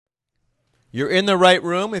You're in the right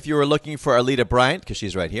room if you were looking for Alita Bryant, because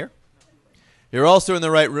she's right here. You're also in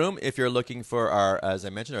the right room if you're looking for our, as I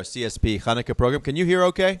mentioned, our CSP Hanukkah program. Can you hear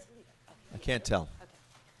okay? I can't tell.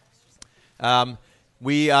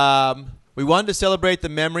 We wanted to celebrate the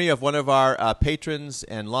memory of one of our patrons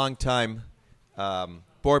and longtime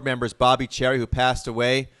board members, Bobby Cherry, who passed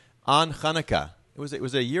away on Hanukkah. Was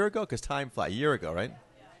it a year ago? Because time flies. A year ago, right?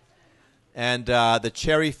 And the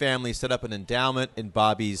Cherry family set up an endowment in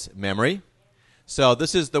Bobby's memory. So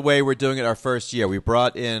this is the way we're doing it our first year. We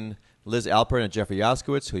brought in Liz Alpern and Jeffrey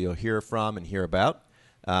Yoskowitz, who you'll hear from and hear about,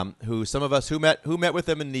 who some of us who met with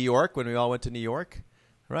them in New York when we all went to New York.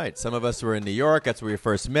 Right. Some of us were in New York. That's where we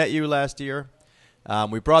first met you last year.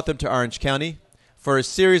 We brought them to Orange County for a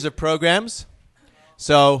series of programs.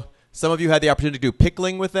 So some of you had the opportunity to do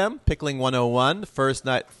pickling with them, Pickling 101,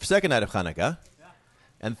 second night of Hanukkah.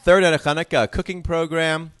 And third night of Hanukkah, a cooking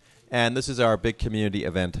program. And this is our big community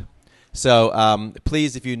event. So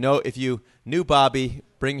please, if you knew Bobby,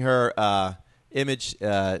 bring her image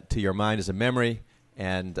to your mind as a memory.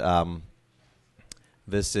 And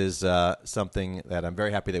this is something that I'm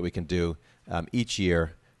very happy that we can do each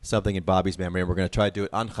year, something in Bobby's memory. And we're going to try to do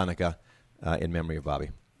it on Hanukkah in memory of Bobby.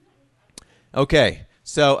 Okay,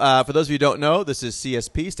 so for those of you who don't know, this is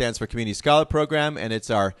CSP, stands for Community Scholar Program, and it's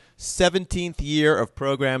our 17th year of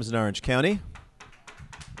programs in Orange County.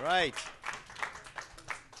 Right.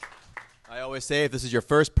 I always say if this is your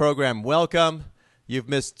first program, welcome. You've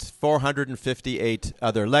missed 458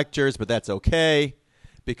 other lectures, but that's okay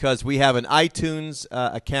because we have an iTunes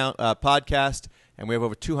podcast, and we have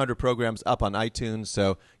over 200 programs up on iTunes,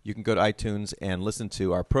 so you can go to iTunes and listen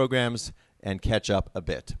to our programs and catch up a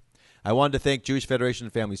bit. I wanted to thank Jewish Federation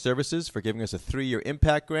of Family Services for giving us a 3-year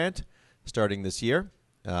impact grant starting this year.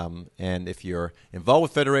 And if you're involved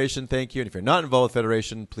with Federation, thank you. And if you're not involved with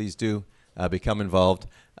Federation, please do become involved.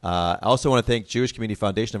 I also want to thank Jewish Community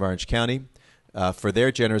Foundation of Orange County for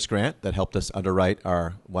their generous grant that helped us underwrite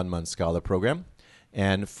our one-month scholar program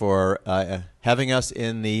and for having us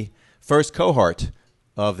in the first cohort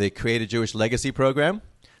of the Creative Jewish Legacy program.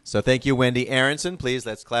 So thank you, Wendy Aronson. Please,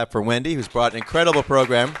 let's clap for Wendy, who's brought an incredible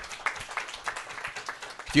program.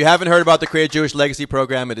 If you haven't heard about the Creative Jewish Legacy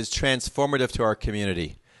program, it is transformative to our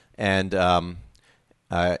community. And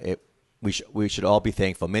we should all be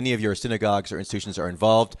thankful. Many of your synagogues or institutions are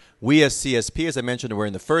involved. We as CSP, as I mentioned, we're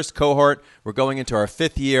in the first cohort. We're going into our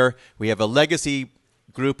 5th year. We have a legacy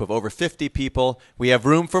group of over 50 people. We have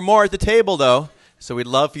room for more at the table, though. So we'd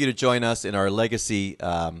love for you to join us in our legacy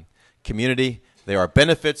community. There are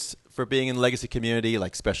benefits for being in the legacy community,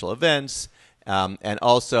 like special events. And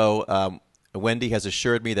also, Wendy has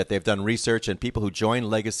assured me that they've done research, and people who join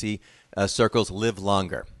legacy circles live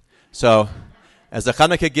longer. So as a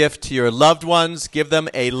Hanukkah gift to your loved ones, give them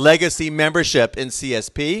a legacy membership in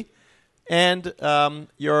CSP and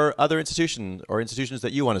your other institution or institutions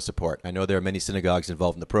that you want to support. I know there are many synagogues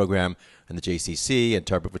involved in the program, and the JCC and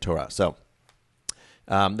Tarbut V'Torah. So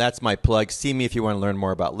that's my plug. See me if you want to learn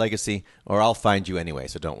more about legacy, or I'll find you anyway,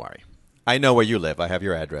 so don't worry. I know where you live. I have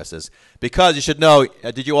your addresses. Because you should know,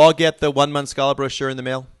 did you all get the one-month scholar brochure in the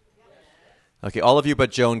mail? Okay, all of you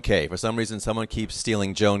but Joan K. For some reason, someone keeps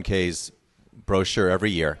stealing Joan K's brochure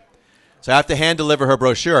every year. So I have to hand-deliver her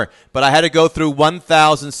brochure. But I had to go through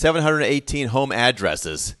 1,718 home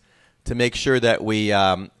addresses to make sure that we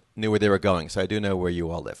knew where they were going. So I do know where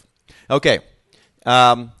you all live. Okay.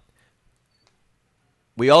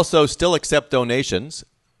 We also still accept donations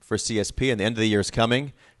for CSP, and the end of the year is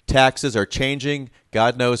coming. Taxes are changing.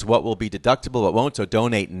 God knows what will be deductible, what won't. So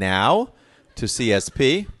donate now to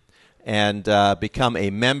CSP and become a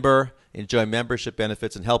member, enjoy membership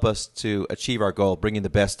benefits, and help us to achieve our goal, bringing the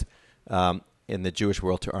best in the Jewish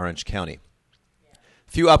world to Orange County.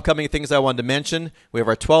 A few upcoming things I wanted to mention. We have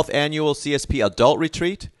our 12th annual CSP Adult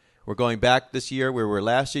Retreat. We're going back this year where we were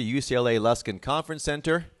last year, UCLA Luskin Conference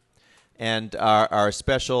Center. And our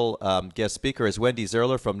special guest speaker is Wendy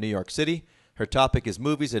Zerler from New York City. Her topic is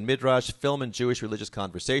movies and midrash, film and Jewish religious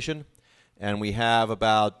conversation. And we have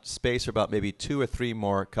about space for about maybe 2 or 3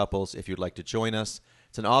 more couples if you'd like to join us.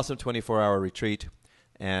 It's an awesome 24-hour retreat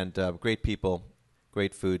and great people,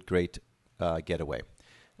 great food, great getaway.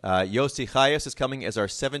 Yossi Chayas is coming as our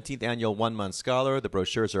 17th annual one-month scholar. The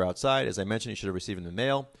brochures are outside. As I mentioned, you should have received them in the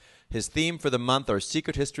mail. His theme for the month are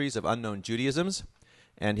Secret Histories of Unknown Judaisms.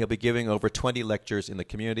 And he'll be giving over 20 lectures in the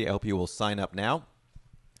community. I hope you will sign up now.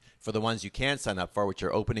 For the ones you can sign up for, which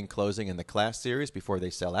are opening, closing, in the class series before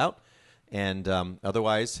they sell out. And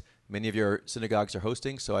otherwise, many of your synagogues are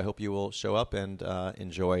hosting, so I hope you will show up and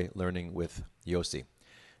enjoy learning with Yossi.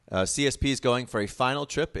 CSP is going for a final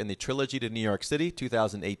trip in the trilogy to New York City,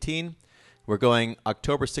 2018. We're going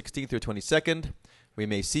October 16th through 22nd. We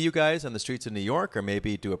may see you guys on the streets of New York, or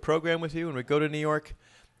maybe do a program with you when we go to New York.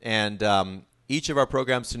 And each of our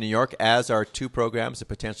programs to New York, as our 2 programs, and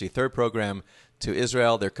potentially a 3rd program to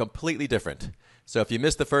Israel, they're completely different. So if you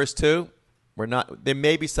missed the first 2, there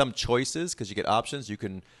may be some choices, because you get options you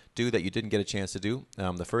can do that you didn't get a chance to do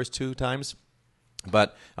the first 2 times.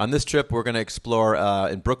 But on this trip, we're going to explore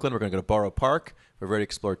in Brooklyn. We're going to go to Borough Park. We've already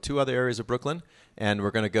explored 2 other areas of Brooklyn. And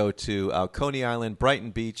we're going to go to Coney Island,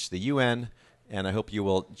 Brighton Beach, the UN, and I hope you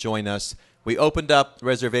will join us. We opened up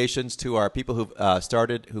reservations to our people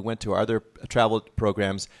who went to our other travel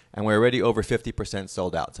programs, and we're already over 50%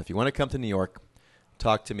 sold out. So if you want to come to New York,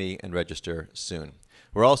 talk to me and register soon.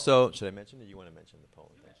 We're also, should I mention, or do you want to mention the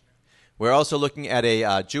Poland thing? We're also looking at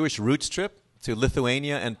a Jewish roots trip to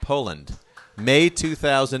Lithuania and Poland, May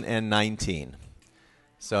 2019.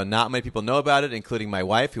 So not many people know about it, including my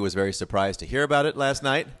wife, who was very surprised to hear about it last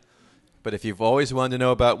night. But if you've always wanted to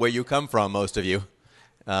know about where you come from, most of you,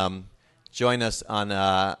 join us on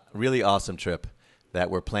a really awesome trip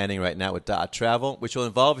that we're planning right now with Dot Travel, which will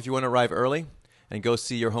involve, if you want to arrive early and go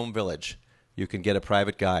see your home village, you can get a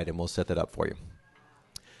private guide, and we'll set that up for you.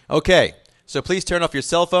 Okay, so please turn off your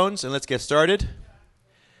cell phones, and let's get started.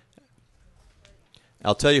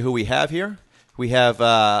 I'll tell you who we have here. We have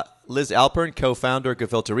Liz Alpern, co-founder of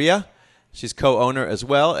Gefilteria. She's co-owner as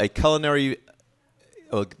well. The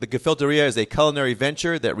Gefilteria is a culinary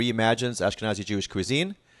venture that reimagines Ashkenazi Jewish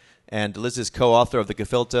cuisine. And Liz is co-author of the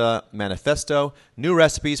Gefilte Manifesto, New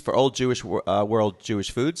Recipes for Old Jewish World Jewish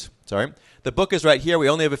Foods. Sorry. The book is right here. We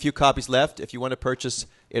only have a few copies left. If you want to purchase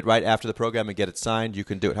it right after the program and get it signed, you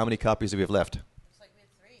can do it. How many copies do we have left? Looks like we have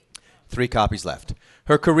 3. 3 copies left.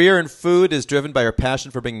 Her career in food is driven by her passion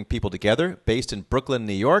for bringing people together. Based in Brooklyn,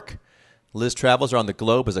 New York, Liz travels around the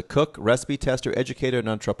globe as a cook, recipe tester, educator, and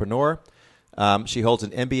entrepreneur. She holds an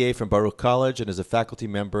MBA from Baruch College and is a faculty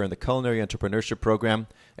member in the Culinary Entrepreneurship Program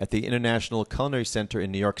at the International Culinary Center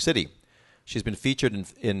in New York City. She's been featured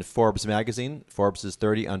in Forbes magazine, Forbes'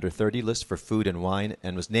 30 Under 30 list for food and wine,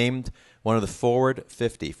 and was named one of the Forward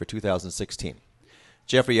 50 for 2016.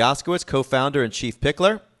 Jeffrey Yoskowitz, co-founder and chief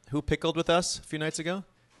pickler. Who pickled with us a few nights ago?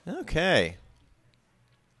 Okay.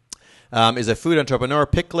 Is a food entrepreneur,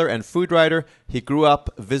 pickler, and food writer. He grew up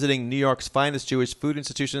visiting New York's finest Jewish food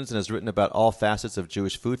institutions and has written about all facets of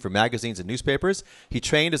Jewish food for magazines and newspapers. He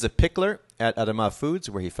trained as a pickler at Adama Foods,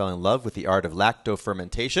 where he fell in love with the art of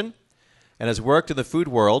lacto-fermentation, and has worked in the food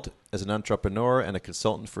world as an entrepreneur and a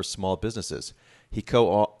consultant for small businesses. He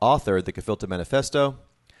co-authored the Gefilte Manifesto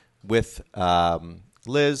with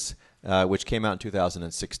Liz, which came out in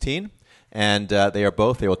 2016. And they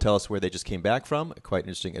will tell us where they just came back from. Quite an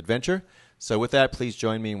interesting adventure. So with that, please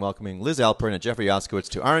join me in welcoming Liz Alpern and Jeffrey Yoskowitz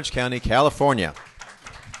to Orange County, California.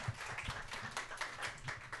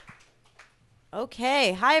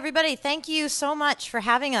 Okay. Hi, everybody. Thank you so much for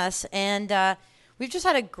having us. And we've just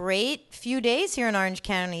had a great few days here in Orange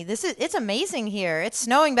County. It's amazing here. It's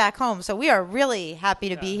snowing back home, so we are really happy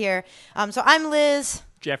to be here. So I'm Liz.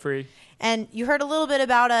 Jeffrey. And you heard a little bit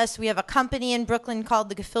about us. We have a company in Brooklyn called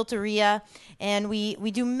the Gefilteria, and we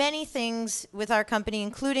do many things with our company,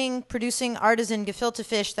 including producing artisan gefilte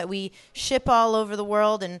fish that we ship all over the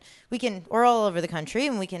world, and we're all over the country,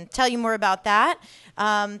 and we can tell you more about that.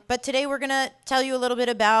 But today we're going to tell you a little bit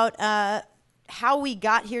about how we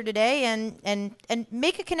got here today and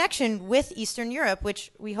make a connection with Eastern Europe,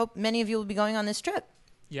 which we hope many of you will be going on this trip.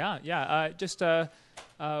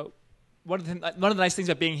 One of the nice things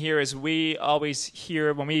about being here is we always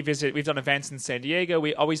hear when we visit. We've done events in San Diego.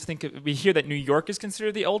 We always we hear that New York is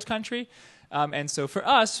considered the old country, and so for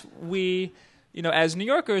us, as New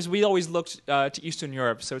Yorkers, we always looked to Eastern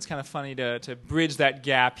Europe. So it's kind of funny to bridge that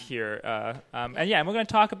gap here. And we're going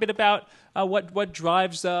to talk a bit about what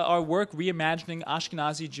drives our work, reimagining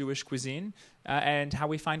Ashkenazi Jewish cuisine, and how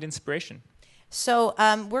we find inspiration. So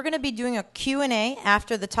we're going to be doing a Q&A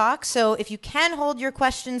after the talk. So if you can hold your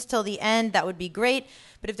questions till the end, that would be great.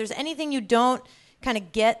 But if there's anything you don't kind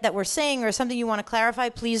of get that we're saying or something you want to clarify,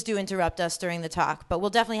 please do interrupt us during the talk. But we'll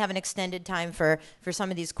definitely have an extended time for some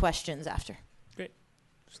of these questions after. Great.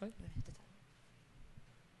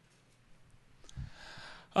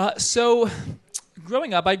 So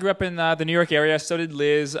growing up, I grew up in the New York area. So did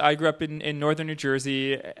Liz. I grew up in northern New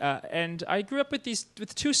Jersey, and I grew up with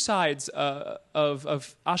 2 sides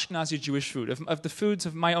of Ashkenazi Jewish food, of the foods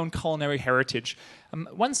of my own culinary heritage.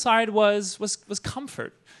 One side was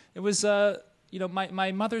comfort. It was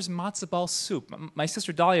my mother's matzo ball soup. My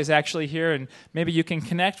sister Dahlia is actually here, and maybe you can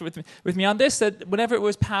connect with me on this. That whenever it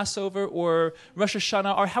was Passover or Rosh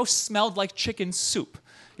Hashanah, our house smelled like chicken soup.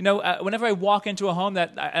 Whenever I walk into a home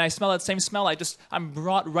and I smell that same smell, I'm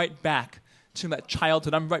brought right back to that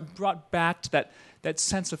childhood. I'm brought back to that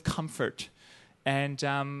sense of comfort. And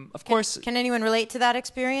of course, can anyone relate to that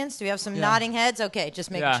experience? Do we have some nodding heads? Okay, just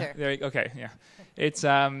making sure. Okay, yeah. It's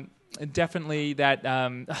definitely that.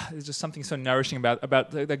 There's just something so nourishing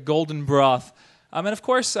about the golden broth. And of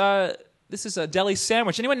course, this is a deli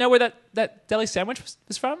sandwich. Anyone know where that deli sandwich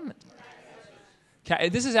is from? Okay,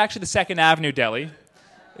 this is actually the Second Avenue Deli.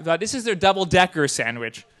 This is their double-decker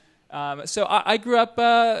sandwich. So I grew up.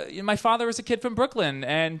 My father was a kid from Brooklyn,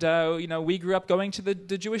 and we grew up going to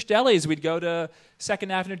the Jewish delis. We'd go to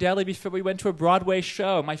Second Avenue Deli before we went to a Broadway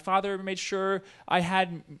show. My father made sure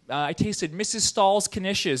I tasted Mrs. Stahl's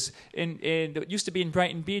knishes it used to be in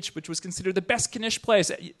Brighton Beach, which was considered the best knish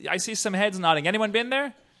place. I see some heads nodding. Anyone been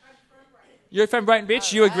there? You're from Brighton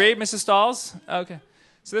Beach. You agree, Mrs. Stahl's? Okay.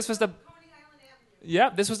 So this was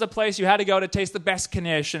this was the place you had to go to taste the best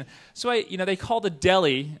knish. And so they call the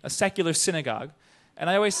deli a secular synagogue. And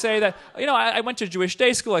I always say that, I went to Jewish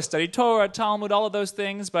day school. I studied Torah, Talmud, all of those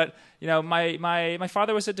things. But, my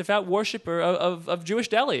father was a devout worshiper of Jewish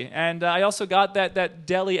deli. And I also got that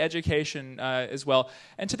deli education as well.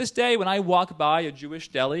 And to this day, when I walk by a Jewish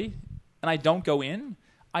deli and I don't go in,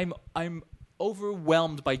 I'm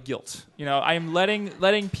overwhelmed by guilt. I am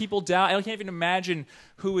letting people down. I can't even imagine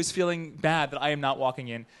who is feeling bad that I am not walking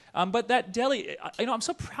in. But that deli, I'm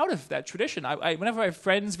so proud of that tradition. Whenever I have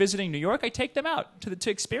friends visiting New York, I take them out to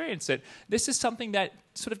experience it. This is something that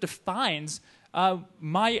sort of defines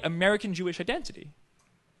my American Jewish identity.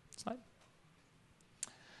 Slide.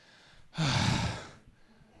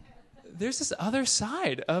 There's this other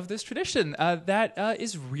side of this tradition that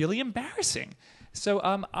is really embarrassing. So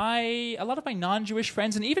a lot of my non-Jewish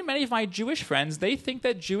friends, and even many of my Jewish friends, they think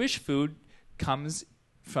that Jewish food comes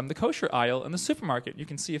from the kosher aisle in the supermarket. You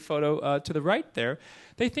can see a photo to the right there.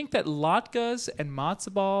 They think that latkes and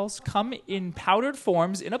matzo balls come in powdered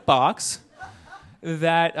forms in a box,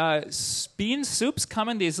 that bean soups come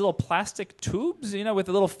in these little plastic tubes, with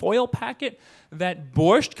a little foil packet, that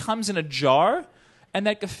borscht comes in a jar, and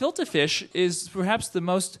that gefilte fish is perhaps the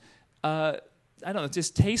most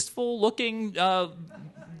distasteful looking,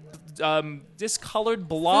 discolored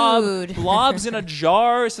blobs in a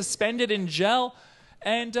jar, suspended in gel,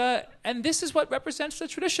 and this is what represents the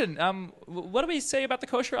tradition. What do we say about the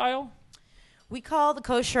kosher aisle? We call the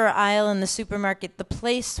kosher aisle in the supermarket the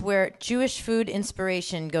place where Jewish food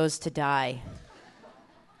inspiration goes to die.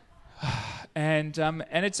 And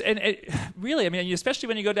it really, especially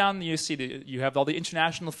when you go down, you have all the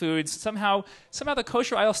international foods. Somehow the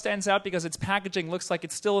kosher aisle stands out because its packaging looks like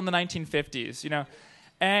it's still in the 1950s,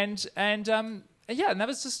 and that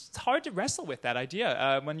was just hard to wrestle with that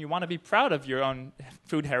idea when you want to be proud of your own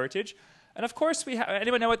food heritage. And of course,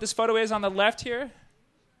 anyone know what this photo is on the left here?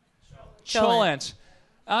 Cholent.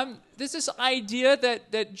 There's this idea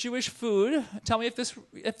that Jewish food, tell me if this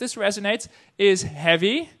resonates, is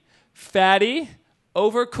heavy, fatty,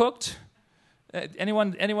 overcooked.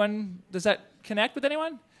 Anyone? Does that connect with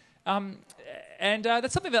anyone? And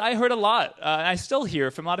that's something that I heard a lot. And I still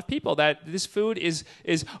hear from a lot of people that this food is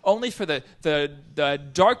only for the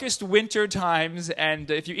darkest winter times.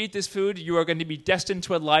 And if you eat this food, you are going to be destined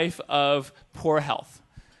to a life of poor health.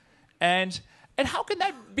 And how can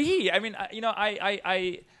that be?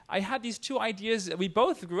 I had these two ideas. We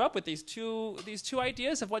both grew up with these two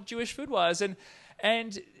ideas of what Jewish food was,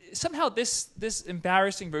 and somehow this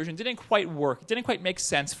embarrassing version didn't quite work. It didn't quite make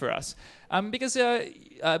sense for us because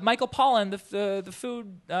Michael Pollan, the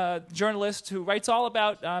food journalist who writes all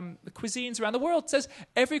about the cuisines around the world, says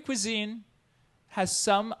every cuisine has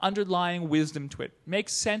some underlying wisdom to it,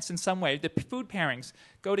 makes sense in some way. The food pairings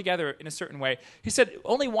go together in a certain way. He said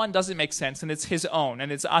only one doesn't make sense, and it's his own,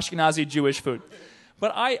 and it's Ashkenazi Jewish food.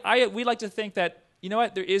 But we like to think that,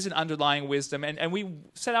 there is an underlying wisdom, and we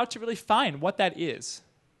set out to really find what that is.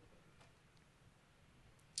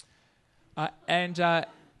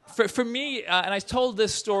 For me, and I told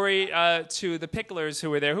this story to the picklers who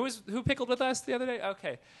were there. Who pickled with us the other day?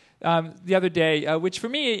 Okay. The other day, which for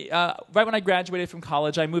me, right when I graduated from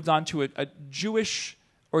college, I moved on to a Jewish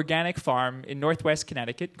organic farm in northwest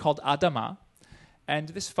Connecticut called Adama. And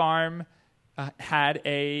this farm had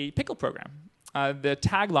a pickle program. The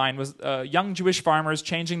tagline was young Jewish farmers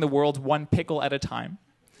changing the world one pickle at a time.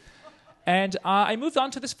 And I moved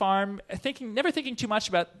on to this farm never thinking too much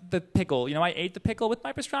about the pickle. I ate the pickle with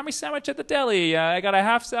my pastrami sandwich at the deli. I got a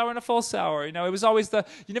half sour and a full sour. It was always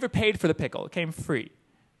you never paid for the pickle. It came free,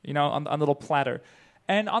 on a little platter.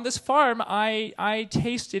 And on this farm, I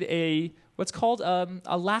tasted what's called a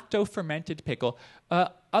lacto-fermented pickle,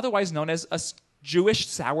 otherwise known as a Jewish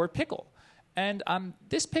sour pickle. And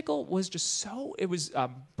this pickle was just it was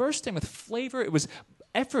bursting with flavor. It was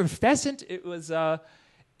effervescent. It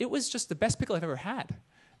was just the best pickle I've ever had.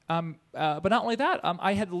 But not only that,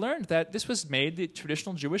 I had learned that this was made the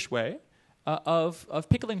traditional Jewish way of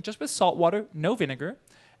pickling just with salt water, no vinegar.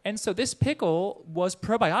 And so this pickle was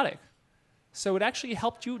probiotic. So it actually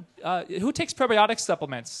helped you. Who takes probiotic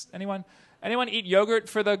supplements? Anyone eat yogurt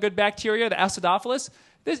for the good bacteria, the acidophilus?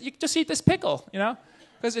 You just eat this pickle,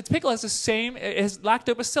 because its pickle has the same, it has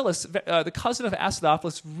lactobacillus, the cousin of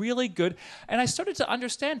acidophilus, really good. And I started to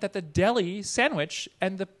understand that the deli sandwich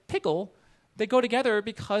and the pickle, they go together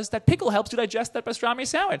because that pickle helps you digest that pastrami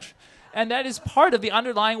sandwich. And that is part of the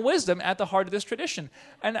underlying wisdom at the heart of this tradition.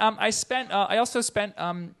 And I also spent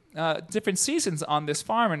different seasons on this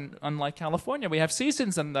farm. And unlike California, we have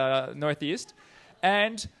seasons in the Northeast.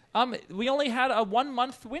 And we only had a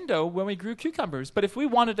 1-month window when we grew cucumbers. But if we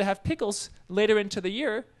wanted to have pickles later into the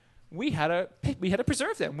year, we had to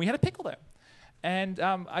preserve them. We had to pickle them. And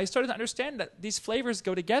I started to understand that these flavors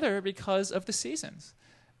go together because of the seasons.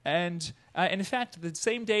 And in fact, the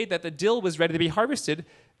same day that the dill was ready to be harvested,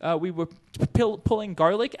 we were pulling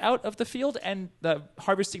garlic out of the field and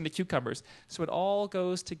harvesting the cucumbers. So it all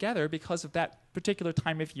goes together because of that particular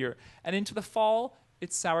time of year. And into the fall,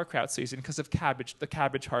 it's sauerkraut season because of the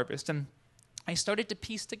cabbage harvest. And I started to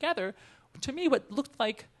piece together, to me, what looked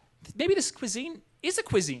like maybe this cuisine is a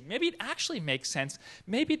cuisine. Maybe it actually makes sense.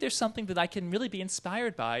 Maybe there's something that I can really be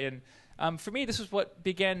inspired by. And for me, this is what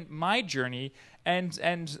began my journey.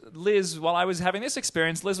 And Liz, while I was having this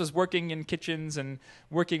experience, Liz was working in kitchens and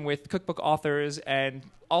working with cookbook authors and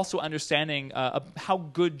also understanding how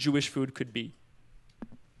good Jewish food could be.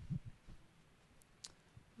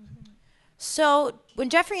 So when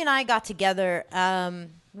Jeffrey and I got together,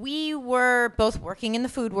 we were both working in the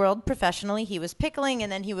food world professionally. He was pickling,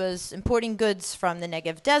 and then he was importing goods from the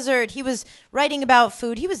Negev desert. He was writing about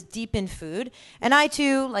food. He was deep in food. And I,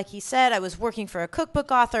 too, like he said, I was working for a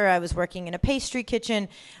cookbook author. I was working in a pastry kitchen.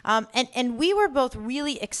 And we were both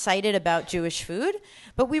really excited about Jewish food,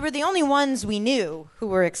 but we were the only ones we knew who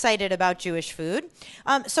were excited about Jewish food.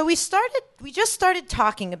 So we just started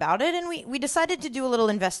talking about it, and we decided to do a little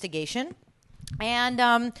investigation.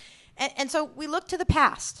 And so we looked to the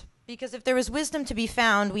past, because if there was wisdom to be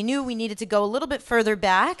found, we knew we needed to go a little bit further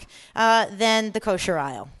back than the kosher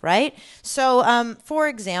aisle, right? So, for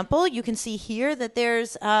example, you can see here that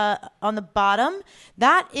there's, on the bottom,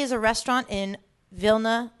 that is a restaurant in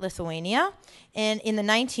Vilna, Lithuania. And in the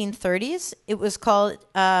 1930s, it was called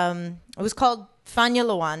Fania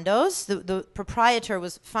Lawando's. The proprietor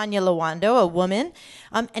was Fania Lawando, a woman,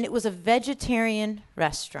 and it was a vegetarian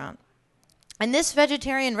restaurant. And this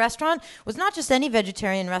vegetarian restaurant was not just any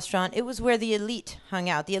vegetarian restaurant. It was where the elite hung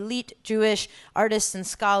out. The elite Jewish artists and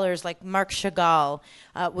scholars like Marc Chagall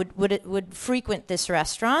would frequent this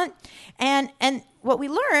restaurant. And what we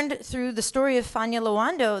learned through the story of Fania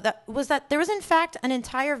Lawando was that there was, in fact, an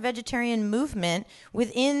entire vegetarian movement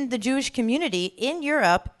within the Jewish community in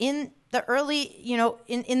Europe in the early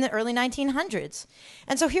 1900s.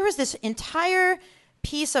 And so here was this entire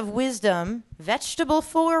piece of wisdom,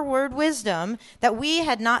 vegetable-forward wisdom, that we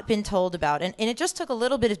had not been told about. And it just took a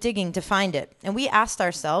little bit of digging to find it. And we asked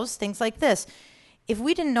ourselves things like this. If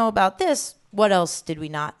we didn't know about this, what else did we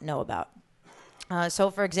not know about? So,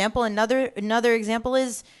 for example, another example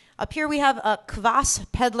is, up here we have a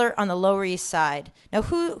kvass peddler on the Lower East Side. Now,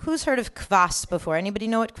 who's heard of kvass before? Anybody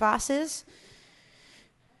know what kvass is?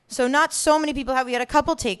 So not so many people have. We had a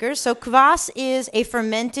couple takers. So kvass is a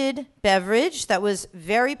fermented beverage that was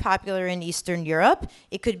very popular in Eastern Europe.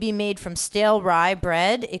 It could be made from stale rye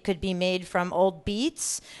bread. It could be made from old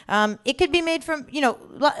beets. It could be made from,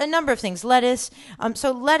 a number of things, lettuce.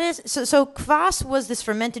 So kvass was this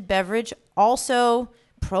fermented beverage, also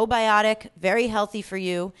probiotic, very healthy for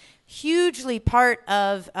you. Hugely part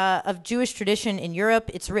of Jewish tradition in Europe.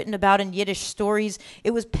 It's written about in Yiddish stories.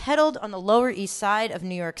 It was peddled on the Lower East Side of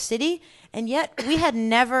New York City, and yet we had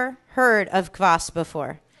never heard of kvass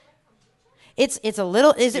before. It's a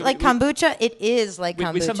little. Is it like kombucha? It is like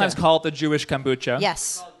kombucha. We sometimes call it the Jewish kombucha.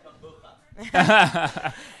 Yes. That's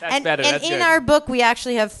better. And That's in good. our book, we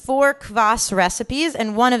actually have 4 kvass recipes,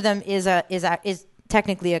 and one of them is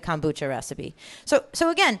technically a kombucha recipe. So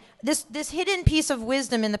again, this hidden piece of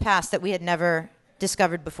wisdom in the past that we had never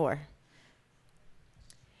discovered before.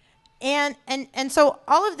 And so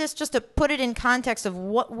all of this, just to put it in context of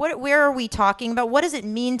where are we talking about? What does it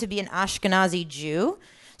mean to be an Ashkenazi Jew?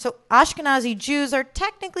 So Ashkenazi Jews are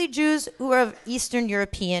technically Jews who are of Eastern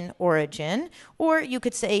European origin, or you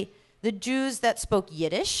could say the Jews that spoke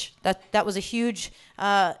Yiddish. That was a huge,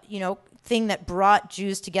 thing that brought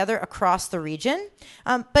Jews together across the region.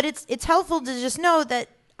 But it's helpful to just know that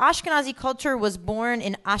Ashkenazi culture was born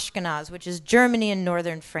in Ashkenaz, which is Germany and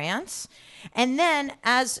northern France. And then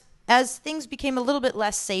as things became a little bit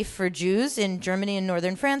less safe for Jews in Germany and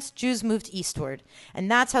northern France, Jews moved eastward. And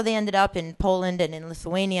that's how they ended up in Poland and in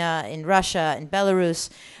Lithuania, in Russia, in Belarus.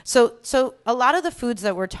 So a lot of the foods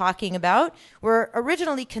that we're talking about were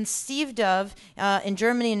originally conceived of in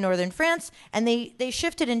Germany and northern France, and they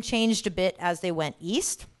shifted and changed a bit as they went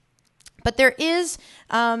east. But there is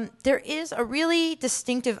a really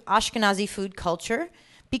distinctive Ashkenazi food culture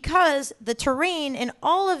because the terrain in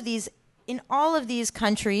all of these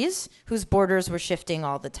countries whose borders were shifting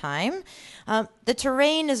all the time, the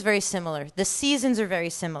terrain is very similar. The seasons are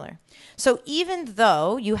very similar. So even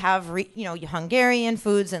though you have Hungarian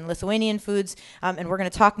foods and Lithuanian foods, and we're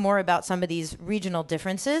going to talk more about some of these regional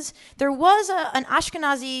differences, there was an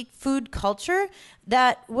Ashkenazi food culture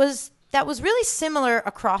that was really similar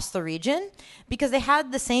across the region because they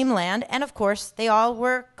had the same land, and of course they all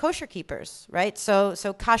were kosher keepers, right? So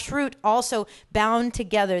kashrut also bound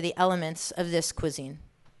together the elements of this cuisine.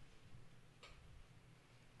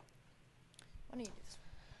 Why don't you do this?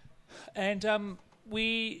 And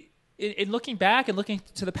in looking back and looking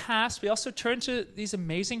to the past, we also turn to these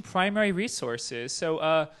amazing primary resources. So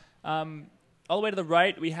all the way to the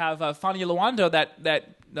right, we have Fania Luando,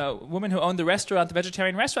 that the woman who owned the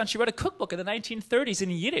vegetarian restaurant. She wrote a cookbook in the 1930s in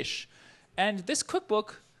Yiddish. And this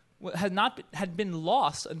cookbook had been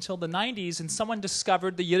lost until the 90s, and someone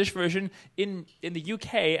discovered the Yiddish version in the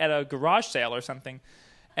UK at a garage sale or something.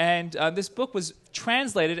 And this book was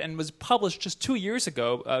translated and was published just 2 years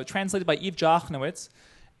ago, translated by Eve Jochnowitz.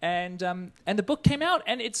 And the book came out,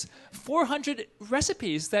 and it's 400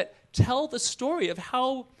 recipes that tell the story of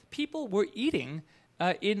how people were eating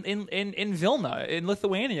in Vilna, in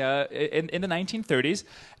Lithuania, in the 1930s.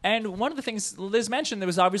 And one of the things Liz mentioned,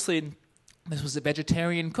 this was a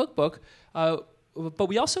vegetarian cookbook, but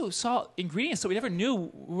we also saw ingredients that we never knew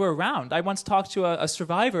were around. I once talked to a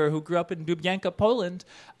survivor who grew up in Lubyanka, Poland,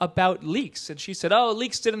 about leeks. And she said,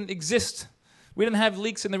 leeks didn't exist. We didn't have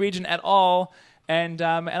leeks in the region at all. And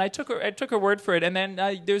I took her word for it. And then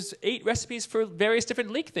there's 8 recipes for various different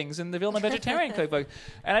leek things in the Vilna Vegetarian Cookbook.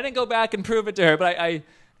 And I didn't go back and prove it to her, but I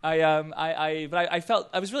felt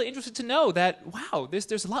I was really interested to know that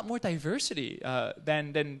there's a lot more diversity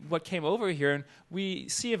than what came over here, and we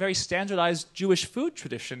see a very standardized Jewish food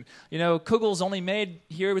tradition. Kugel's only made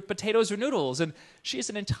here with potatoes or noodles, and she has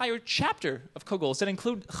an entire chapter of kugels that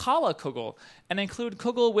include challah kugel and include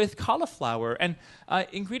kugel with cauliflower and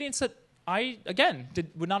ingredients that I, again,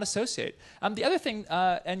 would not associate. The other thing,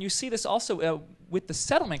 and you see this also with the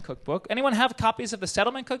Settlement Cookbook. Anyone have copies of the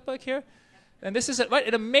Settlement Cookbook here? And this is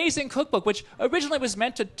an amazing cookbook, which originally was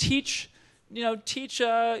meant to teach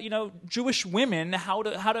Jewish women how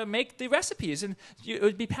to make the recipes, and it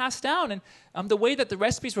would be passed down. And the way that the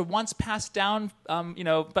recipes were once passed down,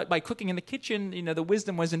 but by cooking in the kitchen, the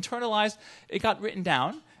wisdom was internalized. It got written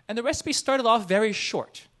down, and the recipes started off very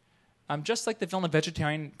short. Just like the Vilna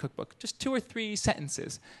Vegetarian Cookbook, just 2 or 3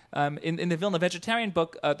 sentences. In the Vilna Vegetarian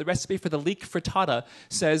book, the recipe for the leek frittata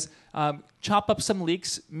says, chop up some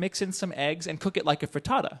leeks, mix in some eggs, and cook it like a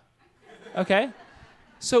frittata. Okay?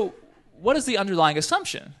 So what is the underlying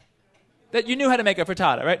assumption? That you knew how to make a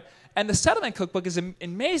frittata, right? And the Settlement Cookbook is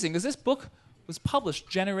amazing, because this book was published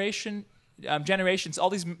generations, all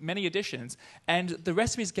these many editions, and the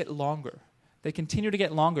recipes get longer. They continue to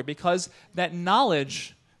get longer because that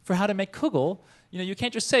knowledge for how to make kugel, you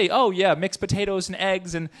can't just say, mix potatoes and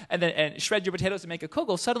eggs and shred your potatoes and make a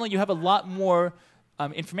kugel. Suddenly you have a lot more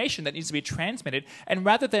information that needs to be transmitted. And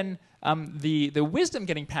rather than the wisdom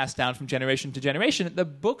getting passed down from generation to generation, the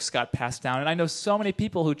books got passed down. And I know so many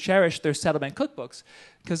people who cherish their settlement cookbooks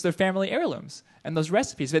because they're family heirlooms and those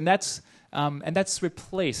recipes. And that's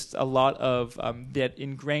replaced a lot of that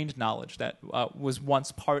ingrained knowledge that was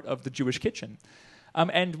once part of the Jewish kitchen.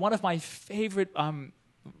 And one of my favorite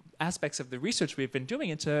aspects of the research we've been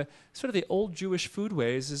doing into sort of the old Jewish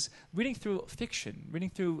foodways is reading through fiction,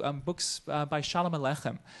 reading through books by Shalom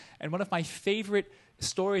Aleichem. And one of my favorite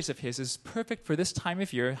stories of his is perfect for this time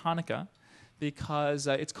of year, Hanukkah, because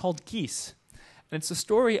it's called Geese. And it's the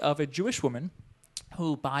story of a Jewish woman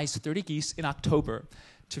who buys 30 geese in October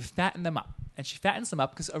to fatten them up. And she fattens them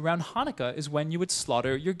up because around Hanukkah is when you would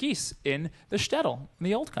slaughter your geese in the shtetl, in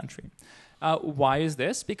the old country. Why is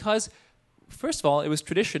this? Because first of all, it was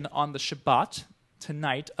tradition on the Shabbat,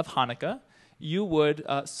 tonight of Hanukkah, you would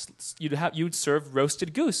serve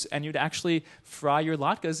roasted goose, and you'd actually fry your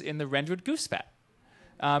latkes in the rendered goose fat.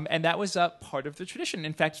 And that was part of the tradition.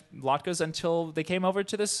 In fact, latkes, until they came over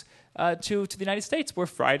to this to the United States, were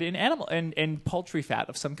fried in poultry fat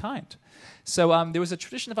of some kind. So there was a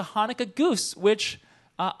tradition of a Hanukkah goose, which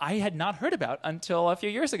I had not heard about until a few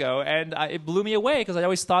years ago. And it blew me away because I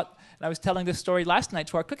always thought, and I was telling this story last night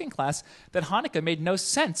to our cooking class, that Hanukkah made no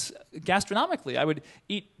sense gastronomically. I would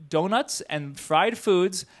eat donuts and fried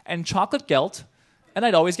foods and chocolate gelt, and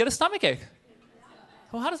I'd always get a stomachache.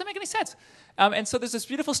 Well, how does that make any sense? And so there's this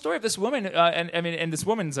beautiful story of this woman, and this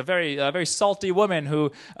woman's a very salty woman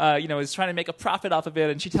who, is trying to make a profit off of it,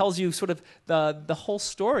 and she tells you sort of the whole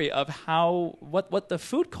story of how what the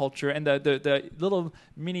food culture and the little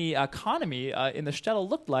mini economy in the shtetl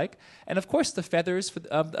looked like, and of course the feathers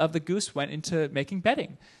of the goose went into making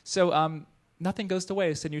bedding. So nothing goes to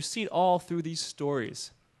waste, and you see it all through these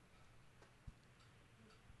stories.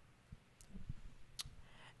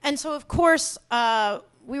 And so, of course,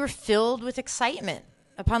 we were filled with excitement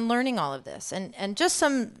upon learning all of this. And just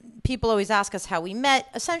some people always ask us how we met.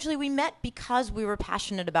 Essentially, we met because we were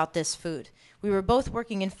passionate about this food. We were both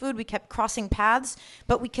working in food. We kept crossing paths,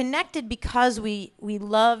 but we connected because we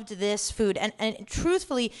loved this food. And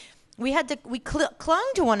truthfully, we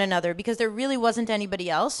clung to one another because there really wasn't anybody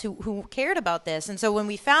else who cared about this. And so when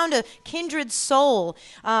we found a kindred soul,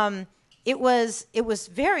 it was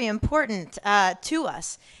very important to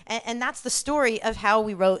us, and that's the story of how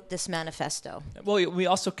we wrote this manifesto. Well, we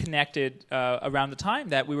also connected around the time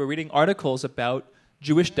that we were reading articles about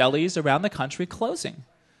Jewish delis around the country closing.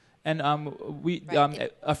 And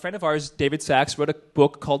a friend of ours, David Sachs, wrote a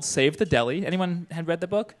book called Save the Deli. Anyone had read the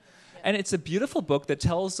book? Yeah. And it's a beautiful book that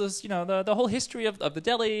tells us, the whole history of the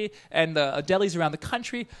deli and the delis around the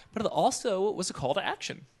country, but it also was a call to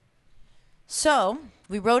action. So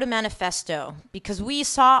we wrote a manifesto because we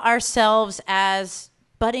saw ourselves as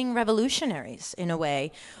budding revolutionaries in a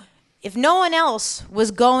way. If no one else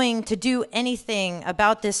was going to do anything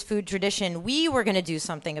about this food tradition, we were going to do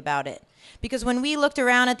something about it. Because when we looked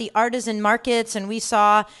around at the artisan markets and we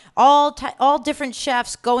saw all different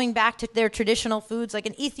chefs going back to their traditional foods, like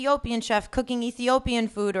an Ethiopian chef cooking Ethiopian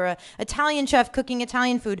food or an Italian chef cooking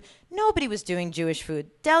Italian food, nobody was doing Jewish food.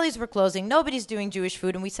 Delis were closing. Nobody's doing Jewish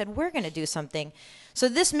food. And we said, we're going to do something. So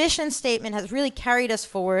this mission statement has really carried us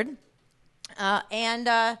forward.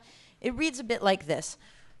 And it reads a bit like this.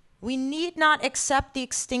 We need not accept the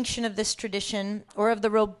extinction of this tradition or of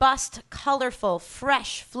the robust, colorful,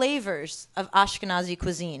 fresh flavors of Ashkenazi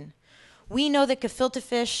cuisine. We know that gefilte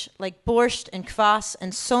fish, like borscht and kvass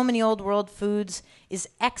and so many old world foods, is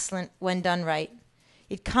excellent when done right.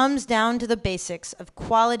 It comes down to the basics of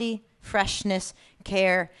quality, freshness,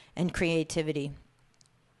 care, and creativity.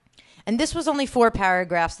 And this was only 4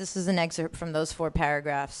 paragraphs. This is an excerpt from those 4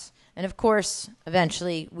 paragraphs. And of course,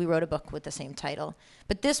 eventually, we wrote a book with the same title.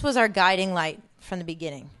 But this was our guiding light from the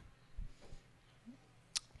beginning.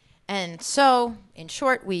 And so, in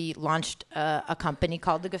short, we launched a company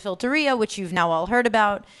called the Gefilteria, which you've now all heard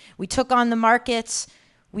about. We took on the markets.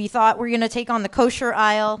 We thought we were going to take on the kosher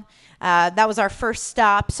aisle. That was our first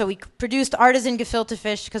stop. So we produced artisan gefilte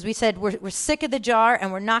fish because we said we're sick of the jar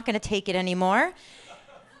and we're not going to take it anymore.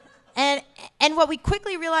 And what we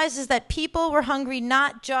quickly realized is that people were hungry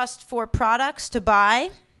not just for products to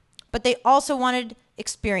buy, but they also wanted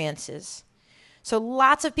experiences. So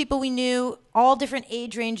lots of people we knew, all different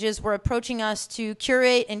age ranges, were approaching us to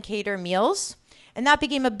curate and cater meals. And that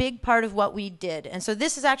became a big part of what we did. And so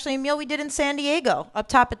this is actually a meal we did in San Diego, up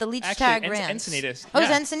top at the Leech Tag Ranch. Encinitas. Oh, yeah.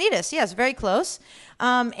 It was Encinitas, yes, very close.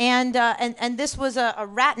 And this was a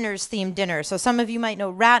Ratner's themed dinner. So some of you might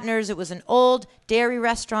know Ratner's. It was an old dairy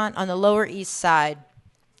restaurant on the Lower East Side.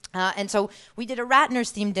 And so we did a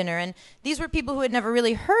Ratner's themed dinner, and these were people who had never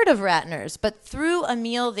really heard of Ratner's, but through a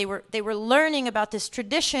meal they were learning about this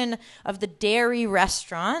tradition of the dairy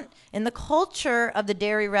restaurant and the culture of the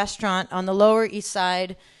dairy restaurant on the Lower East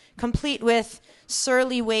Side, complete with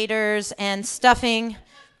surly waiters and stuffing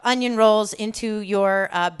onion rolls into your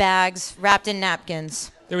bags wrapped in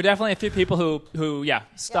napkins. There were definitely a few people who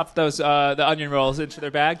stuffed those the onion rolls into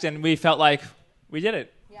their bags, and we felt like we did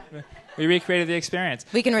it. Yeah. We recreated the experience.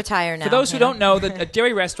 We can retire now. For those who don't know, a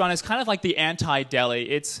dairy restaurant is kind of like the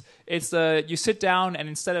anti-deli. It's you sit down and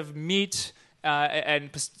instead of meat and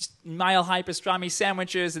mile-high pastrami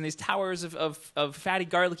sandwiches and these towers of fatty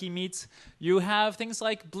garlicky meats, you have things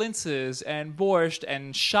like blintzes and borscht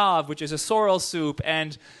and shav, which is a sorrel soup,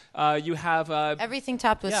 and you have everything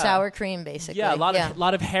topped with sour cream, basically. Yeah, a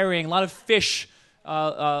lot of herring, a lot of fish,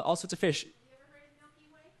 all sorts of fish.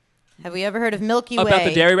 Have we ever heard of Milky Way? About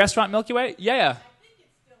the dairy restaurant Milky Way? Yeah. I think it's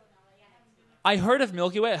still in LA. I heard of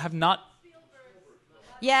Milky Way. I have not. Spielberg.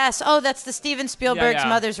 Yes. Oh, that's the Steven Spielberg's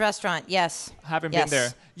mother's restaurant. Yes. I haven't been there.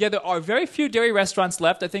 Yeah, there are very few dairy restaurants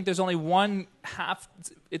left. I think there's only one half.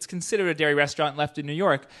 It's considered a dairy restaurant left in New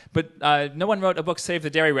York, but no one wrote a book, Save the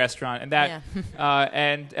Dairy Restaurant, and that,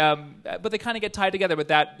 but they kind of get tied together. But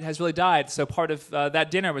that has really died. So part of that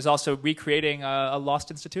dinner was also recreating a lost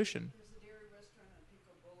institution. There's a dairy restaurant on Pico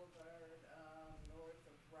Boulevard, north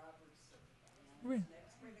of Robertson,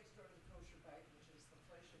 right next door to the Kosher Bite, which is the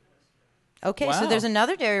Fleischer restaurant. Okay, Wow. so there's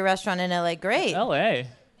another dairy restaurant in LA. Great. L.A.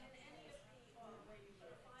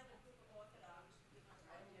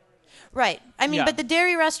 Right. I mean, Yeah. but the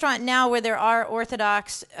dairy restaurant now where there are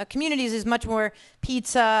Orthodox communities is much more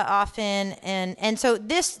pizza often. And so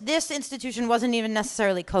this institution wasn't even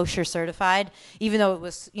necessarily kosher certified, even though it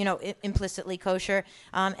was, implicitly kosher.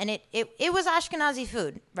 And it was Ashkenazi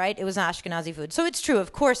food, right? It was Ashkenazi food. So it's true,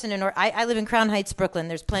 of course, I live in Crown Heights, Brooklyn.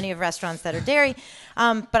 There's plenty of restaurants that are dairy.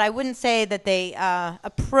 But I wouldn't say that they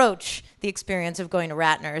approach the experience of going to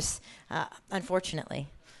Ratner's, unfortunately.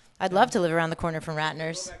 I'd love to live around the corner from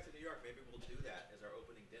Ratner's.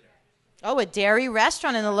 Oh, a dairy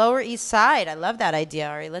restaurant in the Lower East Side. I love that idea,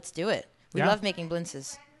 Ari. Let's do it. We love making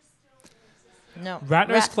blintzes. No.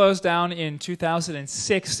 Ratner's closed down in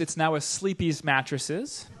 2006. It's now a Sleepy's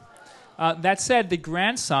Mattresses. That said, the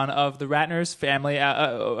grandson of the Ratner's family,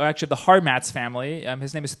 actually the Harmatz family,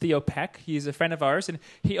 his name is Theo Peck. He's a friend of ours, and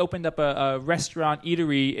he opened up a restaurant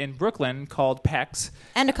eatery in Brooklyn called Peck's.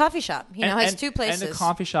 And a coffee shop. He now has two places. And a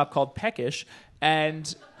coffee shop called Peckish.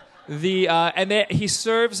 And he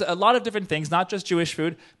serves a lot of different things, not just Jewish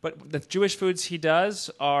food, but the Jewish foods he does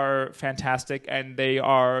are fantastic, and they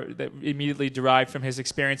are immediately derived from his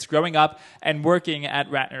experience growing up and working at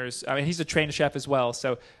Ratner's. I mean, he's a trained chef as well,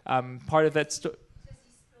 so part of that.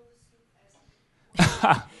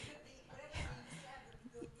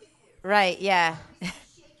 Right, yeah.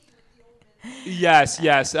 Yes.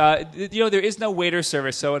 There is no waiter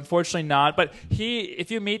service, so unfortunately not. But if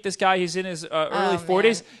you meet this guy, he's in his early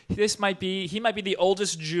 40s. He might be the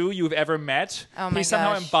oldest Jew you've ever met. Oh my He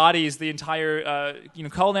somehow gosh. embodies the entire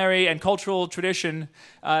culinary and cultural tradition,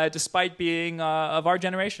 despite being of our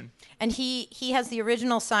generation. And he has the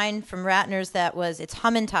original sign from Ratner's that was, it's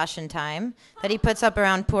Hamantaschen time, that he puts up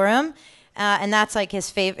around Purim. And that's like his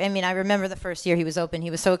favorite. I mean, I remember the first year he was open, he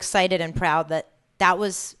was so excited and proud that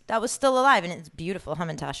was still alive, and it's beautiful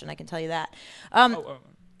Hamantaschen, I can tell you that.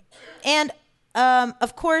 And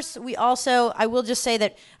of course, I will just say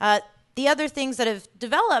that the other things that have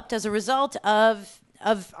developed as a result of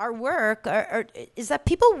our work is that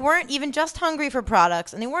people weren't even just hungry for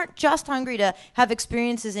products, and they weren't just hungry to have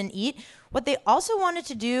experiences and eat. What they also wanted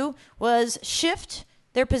to do was shift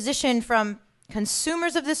their position from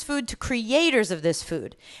consumers of this food to creators of this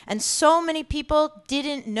food. And so many people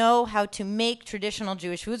didn't know how to make traditional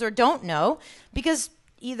Jewish foods, or don't know, because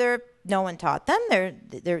either no one taught them,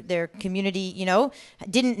 their community,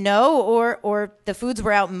 didn't know, or the foods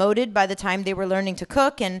were outmoded by the time they were learning to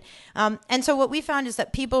cook. And so what we found is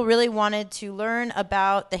that people really wanted to learn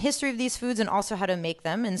about the history of these foods and also how to make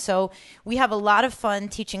them. And so we have a lot of fun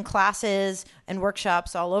teaching classes and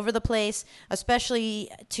workshops all over the place, especially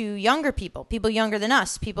to younger people younger than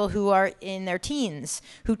us, people who are in their teens,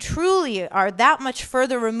 who truly are that much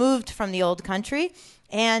further removed from the old country.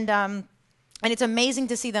 And it's amazing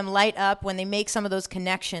to see them light up when they make some of those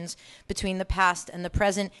connections between the past and the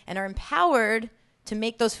present, and are empowered to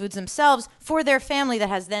make those foods themselves for their family that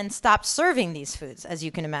has then stopped serving these foods, as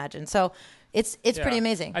you can imagine. So it's pretty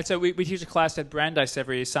amazing. And so we teach a class at Brandeis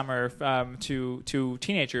every summer to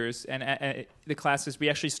teenagers, and the classes, we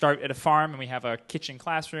actually start at a farm, and we have a kitchen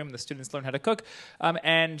classroom. The students learn how to cook,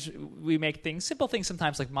 and we make simple things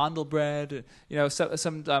sometimes, like mandel bread,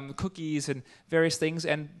 some cookies and various things.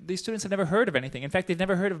 And these students have never heard of anything. In fact, they've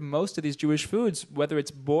never heard of most of these Jewish foods, whether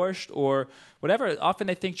it's borscht or whatever. Often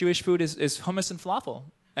they think Jewish food is hummus and falafel,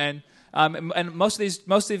 and most of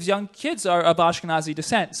these young kids are of Ashkenazi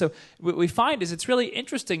descent. So what we find is it's really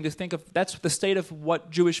interesting to think of that's the state of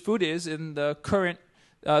what Jewish food is in the current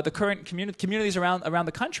communities around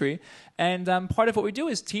the country. And part of what we do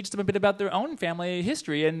is teach them a bit about their own family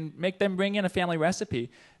history and make them bring in a family recipe.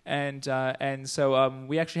 And so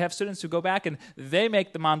we actually have students who go back and they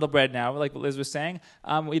make the mandel bread now, like what Liz was saying.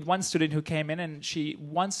 We had one student who came in, and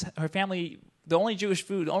her family, the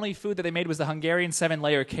only food that they made was the Hungarian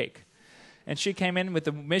 7-layer cake. And she came in with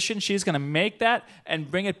the mission, she's going to make that and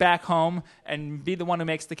bring it back home and be the one who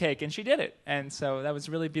makes the cake. And she did it. And so that was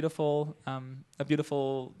really beautiful, a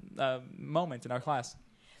beautiful moment in our class.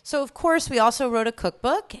 So, of course, we also wrote a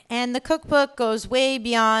cookbook, and the cookbook goes way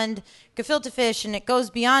beyond gefilte fish, and it goes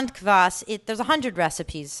beyond kvass. There's 100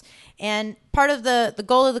 recipes, and part of the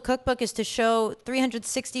goal of the cookbook is to show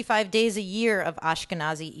 365 days a year of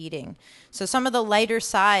Ashkenazi eating. So some of the lighter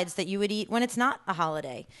sides that you would eat when it's not a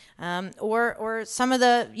holiday, or some of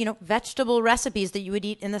the vegetable recipes that you would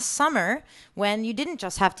eat in the summer when you didn't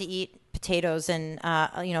just have to eat potatoes and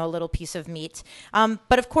a little piece of meat.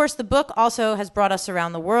 But of course, the book also has brought us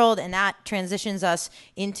around the world, and that transitions us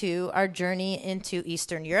into our journey into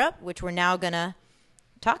Eastern Europe, which we're now going to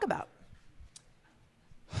talk about.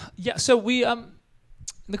 Yeah, so we, in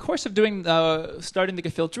the course of starting the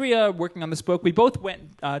Gefilteria, working on this book, we both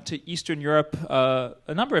went to Eastern Europe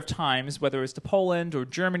a number of times, whether it's to Poland or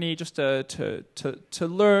Germany, just to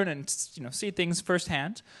learn and see things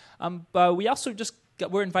firsthand. But we also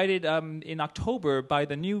were invited in October by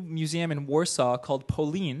the new museum in Warsaw called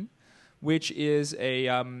Polin, which is a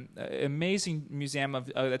amazing museum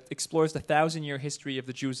that explores the 1,000-year history of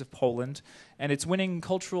the Jews of Poland, and it's winning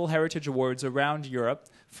cultural heritage awards around Europe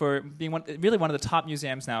for being really one of the top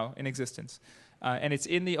museums now in existence. And it's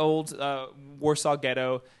in the old Warsaw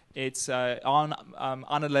ghetto. It's on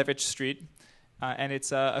Onilewicz Street, and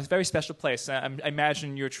it's a very special place. I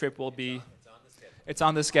imagine your trip will be. It's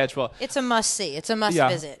on the schedule. It's a must-see. It's a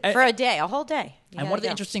must-visit for a whole day. And one of the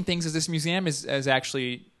interesting things is this museum is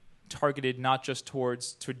actually targeted not just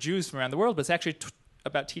to Jews from around the world, but it's actually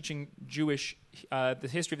about teaching the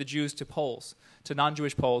history of the Jews to Poles, to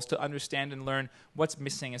non-Jewish Poles, to understand and learn what's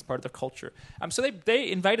missing as part of their culture. So they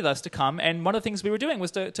invited us to come, and one of the things we were doing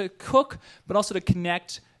was to cook, but also to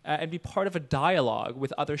connect and be part of a dialogue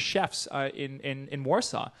with other chefs in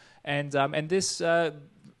Warsaw. And this.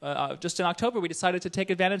 Just in October, we decided to take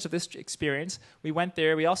advantage of this experience. We went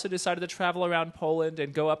there. We also decided to travel around Poland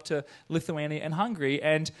and go up to Lithuania and Hungary.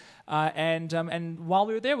 And while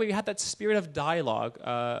we were there, we had that spirit of dialogue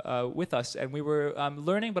with us, and we were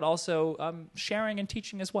learning, but also sharing and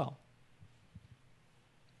teaching as well.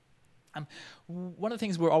 One of the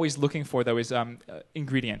things we're always looking for, though, is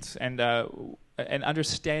ingredients and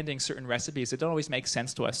understanding certain recipes that don't always make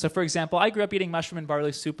sense to us. So, for example, I grew up eating mushroom and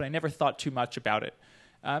barley soup, and I never thought too much about it.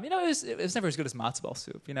 It was never as good as matzo ball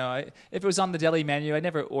soup. If it was on the deli menu, I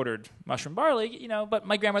never ordered mushroom barley. But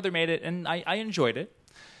my grandmother made it, and I enjoyed it.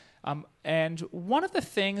 And one of the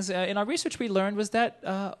things in our research we learned was that,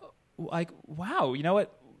 wow, you know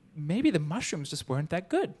what? Maybe the mushrooms just weren't that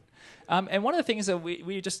good. And one of the things that we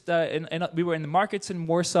were in the markets in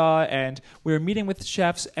Warsaw, and we were meeting with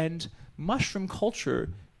chefs, and mushroom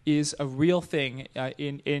culture is a real thing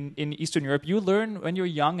in Eastern Europe. You learn when you're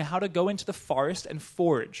young how to go into the forest and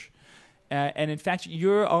forage. And in fact,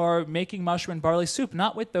 you are making mushroom and barley soup,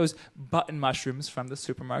 not with those button mushrooms from the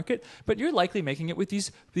supermarket, but you're likely making it with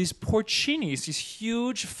these porcinis, these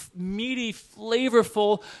huge, meaty,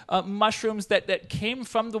 flavorful mushrooms that came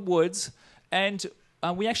from the woods. And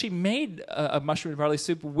we actually made a mushroom and barley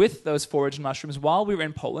soup with those foraged mushrooms while we were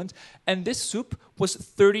in Poland. And this soup was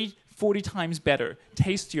 40 times better,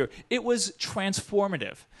 tastier. It was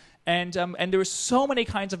transformative. And there were so many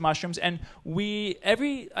kinds of mushrooms, and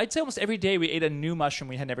I'd say almost every day we ate a new mushroom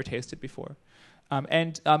we had never tasted before.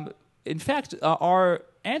 In fact, our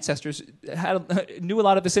ancestors knew a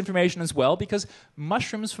lot of this information as well, because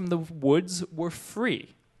mushrooms from the woods were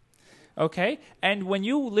free. Okay? And when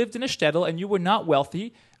you lived in a shtetl and you were not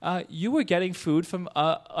wealthy, you were getting food from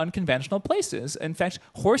unconventional places. In fact,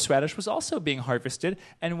 horseradish was also being harvested.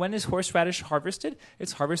 And when is horseradish harvested?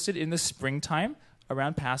 It's harvested in the springtime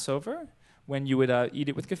around Passover, when you would eat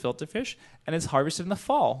it with gefilte fish, and it's harvested in the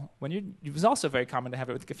fall. It was also very common to have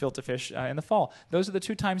it with gefilte fish in the fall. Those are the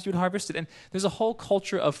two times you would harvest it. And there's a whole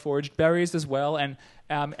culture of foraged berries as well. And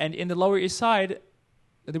in the Lower East Side,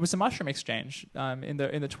 there was a mushroom exchange in the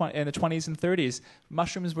 20s and 30s.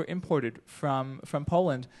 Mushrooms were imported from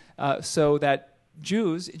Poland, so that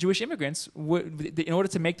Jewish immigrants in order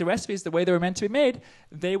to make the recipes the way they were meant to be made,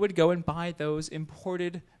 they would go and buy those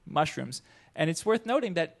imported mushrooms. And it's worth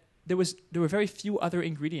noting that there were very few other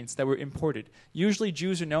ingredients that were imported. Usually,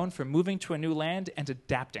 Jews are known for moving to a new land and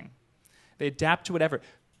adapting. They adapt to whatever.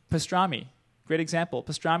 Pastrami. Great example.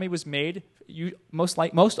 Pastrami was made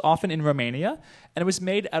most often in Romania, and it was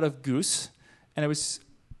made out of goose, and it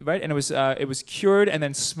was cured and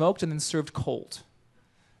then smoked and then served cold.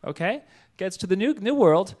 Okay, gets to the new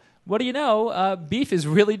world. What do you know? Beef is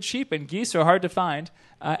really cheap, and geese are hard to find,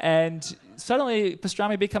 and suddenly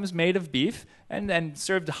pastrami becomes made of beef and then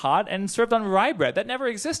served hot and served on rye bread. That never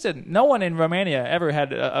existed. No one in Romania ever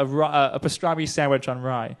had a pastrami sandwich on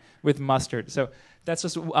rye with mustard. So that's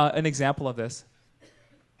just an example of this.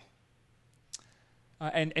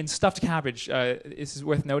 And stuffed cabbage is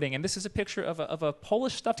worth noting. And this is a picture of a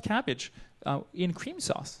Polish stuffed cabbage in cream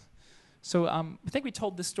sauce. So I think we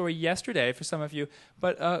told this story yesterday for some of you.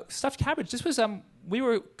 But stuffed cabbage, this was, we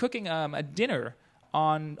were cooking a dinner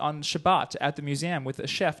on Shabbat at the museum with a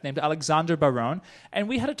chef named Alexander Baron. And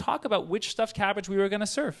we had to talk about which stuffed cabbage we were going to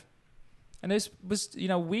serve. And this was,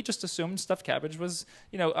 we just assumed stuffed cabbage was,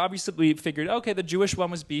 obviously we figured, okay, the Jewish one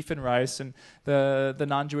was beef and rice, and the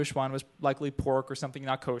non-Jewish one was likely pork or something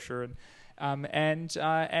not kosher. And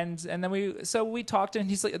then we talked, and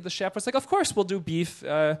the chef was like, of course we'll do beef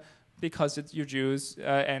because you're Jews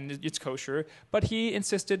and it's kosher. But he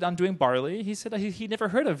insisted on doing barley. He said he never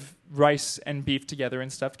heard of rice and beef together in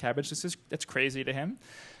stuffed cabbage. That's crazy to him.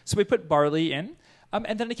 So we put barley in.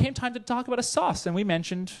 And then it came time to talk about a sauce, and we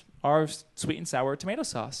mentioned our sweet and sour tomato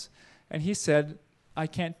sauce. And he said, I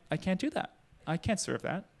can't do that. I can't serve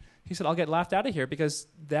that. He said, I'll get laughed out of here because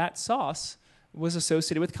that sauce was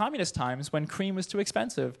associated with communist times when cream was too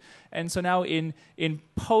expensive. And so now in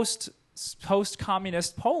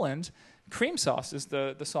post-communist Poland, cream sauce is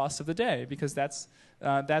the sauce of the day because that's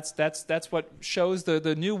what shows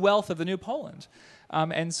the new wealth of the new Poland.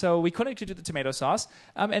 And so we couldn't do the tomato sauce.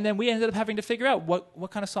 And then we ended up having to figure out what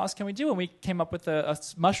kind of sauce can we do. And we came up with a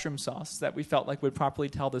mushroom sauce that we felt like would properly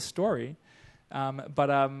tell this story.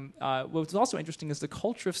 What's also interesting is the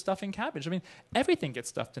culture of stuffing cabbage. I mean, everything gets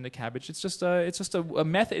stuffed into cabbage. It's just a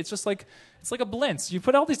method. It's like a blintz. You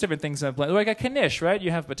put all these different things in a blintz, like a knish, right?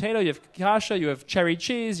 You have potato, you have kasha, you have cherry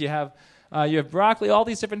cheese, you have broccoli, all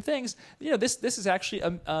these different things. This is actually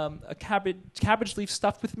a cabbage leaf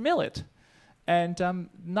stuffed with millet. And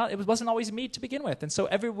it wasn't always meat to begin with. And so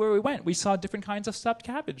everywhere we went, we saw different kinds of stuffed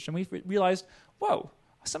cabbage. And we realized, whoa,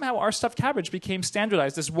 somehow our stuffed cabbage became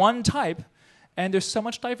standardized as one type, and there's so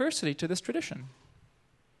much diversity to this tradition.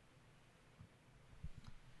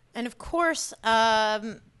 And of course,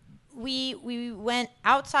 we went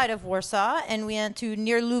outside of Warsaw, and we went to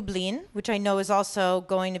near Lublin, which I know is also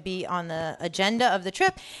going to be on the agenda of the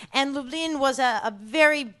trip. And Lublin was a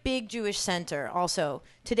very big Jewish center also.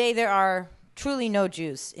 Today there are truly no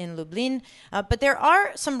Jews in Lublin, but there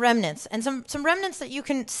are some remnants, and some remnants that you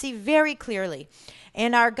can see very clearly.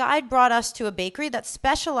 And our guide brought us to a bakery that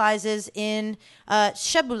specializes in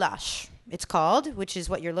shebulash, it's called, which is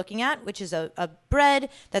what you're looking at, which is a bread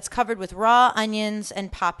that's covered with raw onions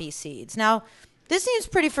and poppy seeds. Now, this seems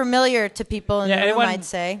pretty familiar to people in the room, I'd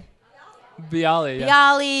say. Bialy, yeah.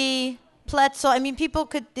 Bialy, Pletzel. I mean,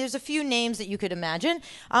 there's a few names that you could imagine.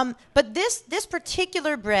 But this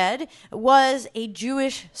particular bread was a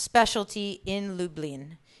Jewish specialty in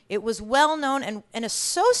Lublin. It was well known and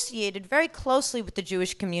associated very closely with the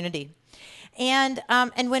Jewish community. And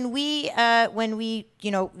when we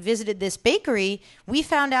visited this bakery, we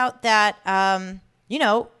found out that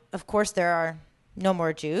of course there are no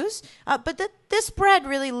more Jews, but that this bread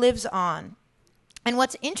really lives on. And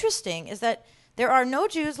what's interesting is that there are no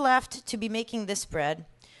Jews left to be making this bread,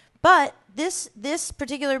 but this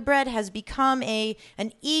particular bread has become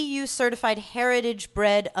an EU certified heritage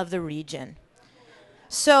bread of the region.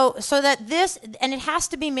 So that and it has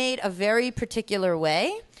to be made a very particular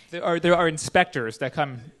way. There are inspectors that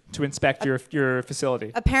come to inspect your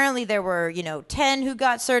facility. Apparently there were 10 who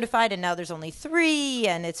got certified, and now there's only 3,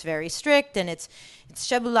 and it's very strict, and it's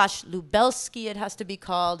Shebulash Lubelski, it has to be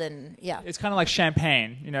called, and yeah. It's kind of like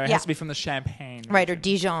champagne, it has to be from the Champagne. Right, or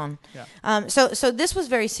Dijon. Yeah. So this was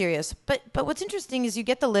very serious. But what's interesting is you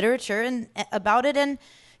get the literature about it, and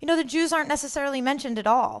the Jews aren't necessarily mentioned at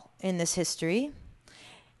all in this history.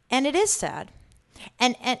 And it is sad.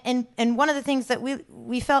 And one of the things that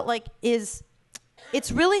we felt like is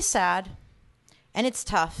it's really sad and it's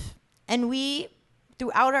tough. And we,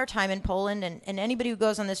 throughout our time in Poland, and anybody who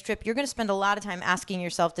goes on this trip, you're going to spend a lot of time asking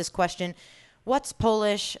yourself this question: what's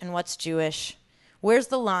Polish and what's Jewish? Where's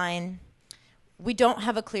the line? We don't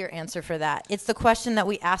have a clear answer for that. It's the question that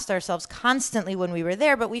we asked ourselves constantly when we were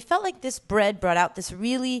there, but we felt like this bread brought out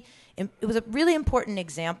it was a really important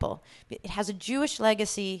example. It has a Jewish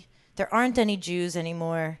legacy. There aren't any Jews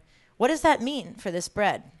anymore. What does that mean for this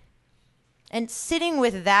bread? And sitting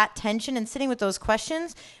with that tension and sitting with those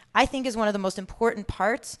questions, I think is one of the most important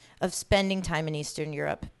parts of spending time in Eastern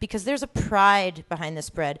Europe, because there's a pride behind this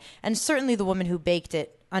bread. And certainly the woman who baked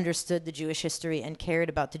it understood the Jewish history and cared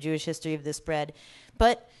about the Jewish history of this bread.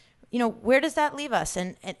 But where does that leave us?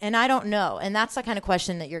 And I don't know. And that's the kind of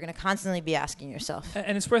question that you're going to constantly be asking yourself.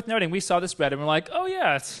 And it's worth noting, we saw this bread and we're like, oh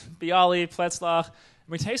yeah, it's Bialy, Pletzel.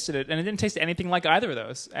 We tasted it, and it didn't taste anything like either of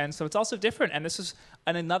those. And so it's also different. And this is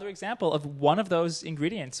another example of one of those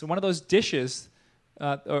ingredients, one of those dishes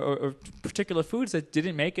or particular foods that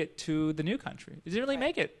didn't make it to the new country. It didn't really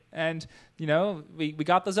make it. And, we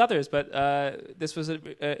got those others, but this was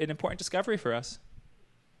an important discovery for us.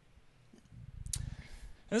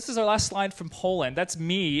 And this is our last slide from Poland. That's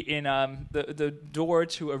me in the door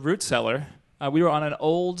to a root cellar. We were on an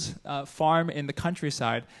old farm in the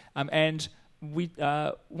countryside, and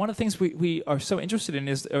one of the things we are so interested in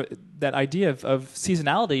is that idea of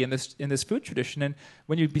seasonality in this food tradition. And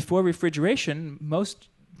before refrigeration, most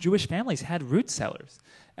Jewish families had root cellars,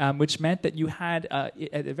 which meant that you had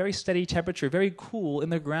at a very steady temperature, very cool in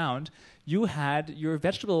the ground. You had your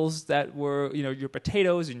vegetables that were, your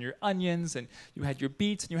potatoes and your onions, and you had your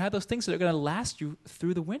beets, and you had those things that are going to last you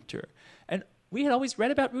through the winter. And we had always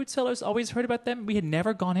read about root cellars, always heard about them. We had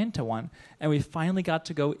never gone into one, and we finally got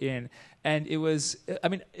to go in. And it was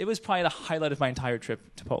probably the highlight of my entire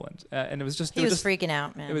trip to Poland. And it was just... He was freaking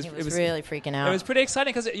out, man. He was really freaking out. It was pretty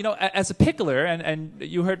exciting because, as a pickler, and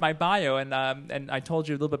you heard my bio, and I told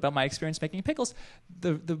you a little bit about my experience making pickles,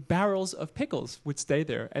 the barrels of pickles would stay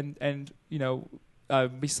there. And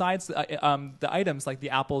besides the items like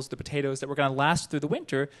the apples, the potatoes that were going to last through the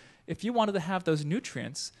winter, if you wanted to have those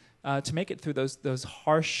nutrients to make it through those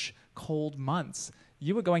harsh, cold months,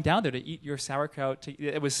 you were going down there to eat your sauerkraut.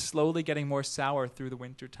 It was slowly getting more sour through the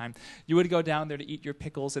winter time. You would go down there to eat your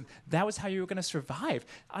pickles, and that was how you were going to survive.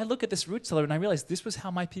 I look at this root cellar, and I realize this was how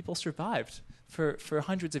my people survived for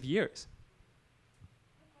hundreds of years.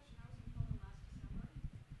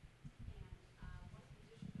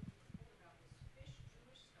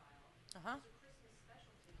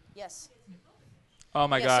 Yes. Oh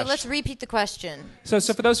my gosh. So let's repeat the question. So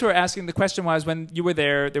for those who are asking, the question was, when you were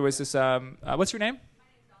there was this, what's your name?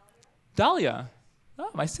 Dahlia. Oh,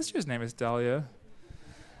 my sister's name is Dahlia.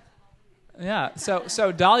 Yeah.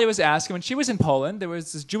 So Dahlia was asking, when she was in Poland, there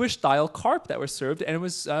was this Jewish-style carp that was served, and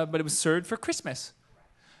but it was served for Christmas.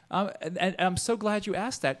 And I'm so glad you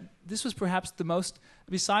asked that. This was perhaps the most,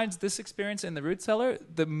 besides this experience in the root cellar,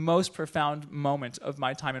 the most profound moment of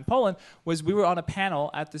my time in Poland was we were on a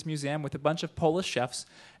panel at this museum with a bunch of Polish chefs,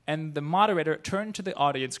 and the moderator turned to the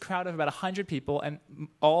audience, crowd of about 100 people, and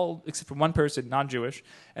all except for one person, non-Jewish,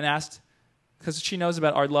 and asked, because she knows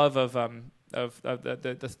about our love of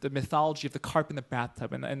the mythology of the carp in the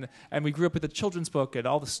bathtub, and we grew up with the children's book and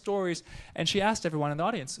all the stories, and she asked everyone in the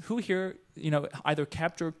audience, who here either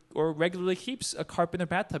kept or regularly keeps a carp in their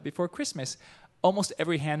bathtub before Christmas? Almost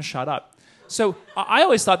every hand shot up. So I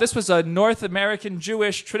always thought this was a North American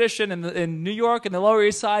Jewish tradition in New York and the Lower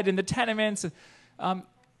East Side in the tenements.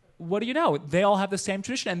 What do you know? They all have the same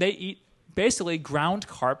tradition, and they eat basically ground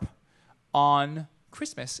carp on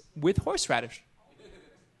Christmas with horseradish.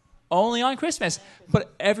 Only on Christmas.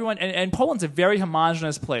 But everyone, and Poland's a very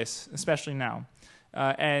homogenous place, especially now.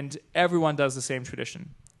 And everyone does the same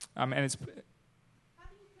tradition. And it's... How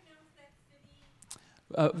do you pronounce that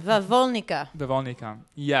city? Wawolnica. Wawolnica,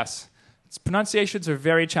 yes. Its pronunciations are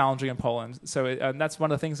very challenging in Poland. So that's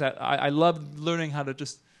one of the things that I love learning how to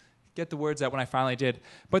just get the words out when I finally did.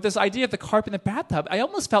 But this idea of the carp in the bathtub, I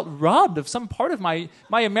almost felt robbed of some part of my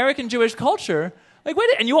American Jewish culture. Like, wait,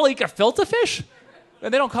 and you all eat gefilte fish?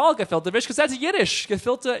 And they don't call it gefilte fish because that's Yiddish.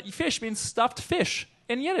 Gefilte fish means stuffed fish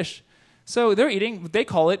in Yiddish. So they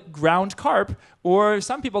call it ground carp, or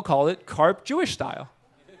some people call it carp Jewish style.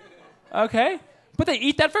 Okay? But they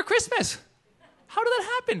eat that for Christmas. How did that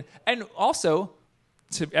happen? And also,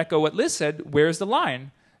 to echo what Liz said, where's the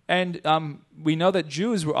line? And we know that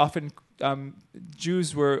Jews were often... they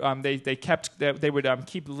would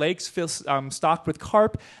keep lakes stocked with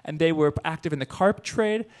carp, and they were active in the carp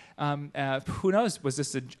trade. Who knows? Was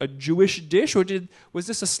this a Jewish dish, or was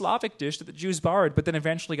this a Slavic dish that the Jews borrowed, but then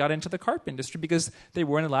eventually got into the carp industry because they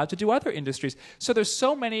weren't allowed to do other industries? So there's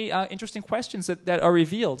so many interesting questions that are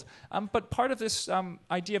revealed. But part of this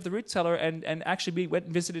idea of the root cellar, and actually we went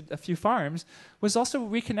and visited a few farms, was also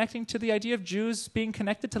reconnecting to the idea of Jews being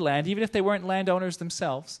connected to land, even if they weren't landowners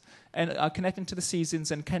themselves, and connecting to the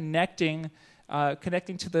seasons, and connecting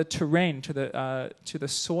to the terrain, to the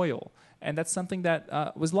soil. And that's something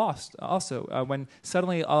that was lost also when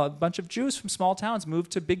suddenly a bunch of Jews from small towns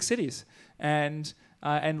moved to big cities and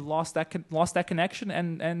lost that connection,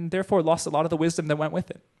 and therefore lost a lot of the wisdom that went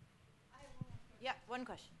with it. Yeah, one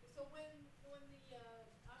question. So when the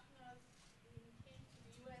Ashkenaz came to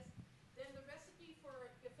the U.S., then the recipe for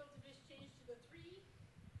gefilte fish changed to the 3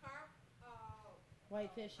 carp,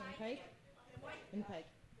 Whitefish and pike? and pike.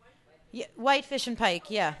 Yeah, whitefish and pike,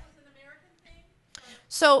 yeah. That was an American thing?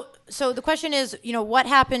 So the question is, what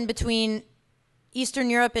happened between Eastern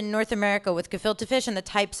Europe and North America with gefilte fish and the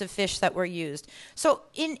types of fish that were used. So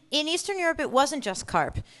in Eastern Europe, it wasn't just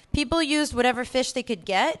carp. People used whatever fish they could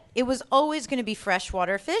get. It was always going to be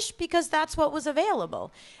freshwater fish because that's what was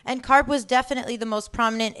available. And carp was definitely the most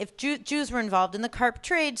prominent. If Jews were involved in the carp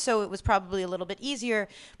trade, so it was probably a little bit easier.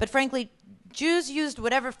 But frankly, Jews used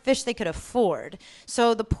whatever fish they could afford.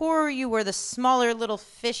 So the poorer you were, the smaller little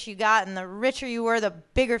fish you got, and the richer you were, the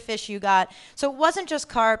bigger fish you got. So it wasn't just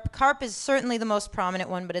carp. Carp is certainly the most prominent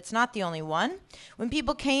one, but it's not the only one. When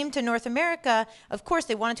people came to North America, of course,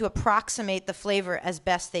 they wanted to approximate the flavor as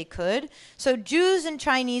best they could. So Jews and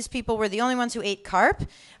Chinese people were the only ones who ate carp.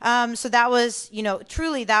 So that was,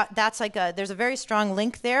 truly that's like there's a very strong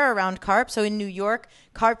link there around carp. So in New York,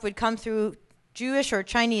 carp would come through Jewish or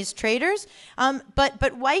Chinese traders,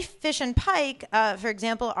 but whitefish and pike, for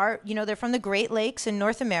example, are they're from the Great Lakes in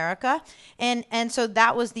North America, and so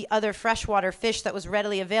that was the other freshwater fish that was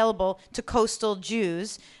readily available to coastal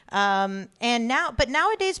Jews. But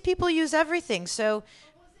nowadays people use everything. So.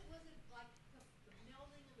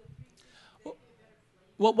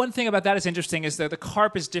 Well, one thing about that is interesting is that the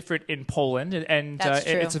carp is different in Poland, and That's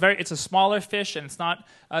true. it's a smaller fish, and it's not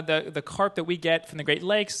the carp that we get from the Great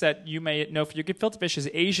Lakes that you may know for your gefilte fish is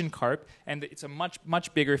Asian carp, and it's a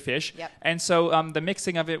much bigger fish. Yep. And so the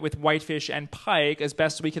mixing of it with whitefish and pike, as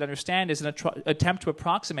best we can understand, is an attempt to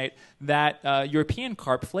approximate that European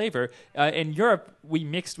carp flavor. In Europe, we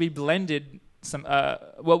blended some.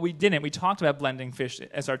 We didn't. We talked about blending fish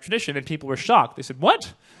as our tradition, and people were shocked. They said,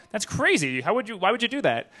 "What? That's crazy. Why would you do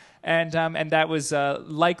that?" And that was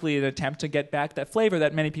likely an attempt to get back that flavor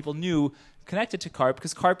that many people knew connected to carp,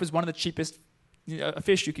 because carp was one of the cheapest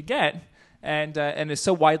fish you could get, and is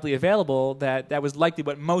so widely available that was likely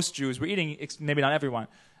what most Jews were eating, maybe not everyone.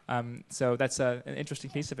 So that's an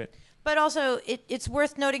interesting piece of it. But also, it's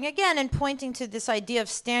worth noting again and pointing to this idea of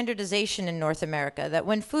standardization in North America, that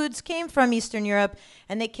when foods came from Eastern Europe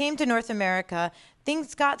and they came to North America,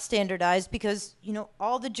 things got standardized because,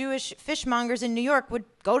 all the Jewish fishmongers in New York would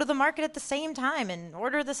go to the market at the same time and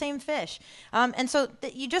order the same fish. And so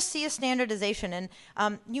you just see a standardization. And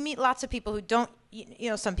you meet lots of people who don't,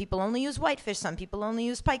 some people only use whitefish, some people only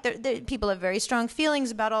use pike. People have very strong feelings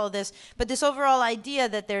about all of this. But this overall idea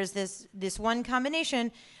that there's this one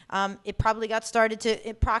combination, it probably got started to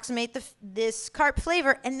approximate this carp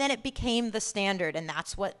flavor, and then it became the standard, and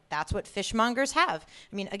that's what fishmongers have.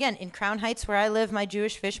 I mean, again, in Crown Heights, where I live, my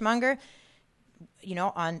Jewish fishmonger,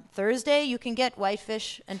 on Thursday you can get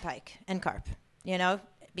whitefish and pike and carp,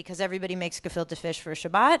 because everybody makes gefilte fish for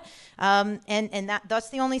Shabbat, and that's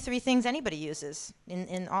the only three things anybody uses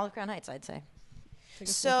in all of Crown Heights, I'd say.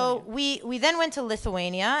 So we then went to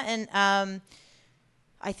Lithuania, and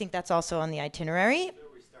I think that's also on the itinerary.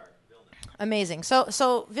 Amazing.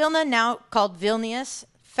 So Vilna, now called Vilnius,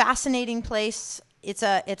 fascinating place. It's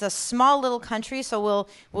a small little country, so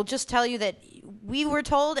we'll just tell you that we were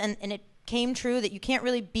told, and it came true, that you can't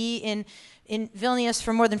really be in Vilnius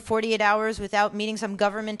for more than 48 hours without meeting some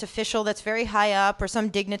government official that's very high up or some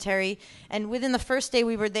dignitary. And within the first day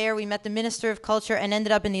we were there, we met the Minister of Culture and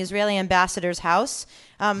ended up in the Israeli ambassador's house,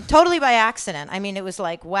 totally by accident. I mean, it was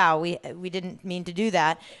like, wow, we didn't mean to do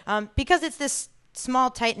that, because it's this small,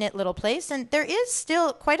 tight-knit little place, and there is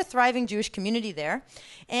still quite a thriving Jewish community there.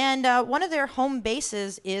 And one of their home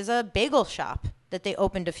bases is a bagel shop that they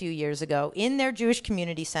opened a few years ago in their Jewish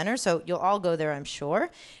community center. So you'll all go there, I'm sure.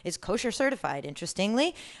 It's kosher certified,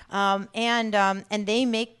 interestingly, and they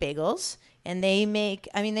make bagels, and they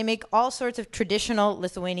make all sorts of traditional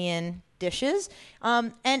Lithuanian dishes.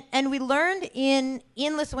 And we learned in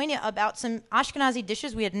Lithuania about some Ashkenazi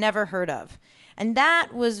dishes we had never heard of. And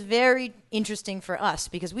that was very interesting for us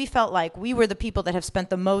because we felt like we were the people that have spent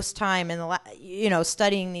the most time in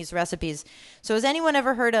studying these recipes. So has anyone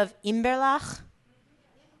ever heard of imberlach?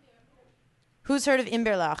 Who's heard of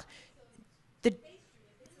imberlach?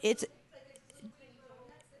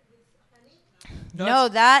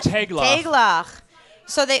 Teglach.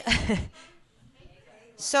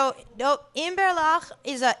 So imberlach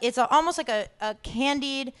is almost like a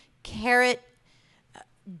candied carrot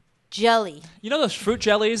jelly. You know those fruit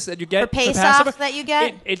jellies that you get for Pesach that you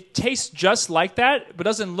get? It tastes just like that, but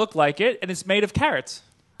doesn't look like it, and it's made of carrots.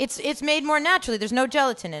 It's made more naturally. There's no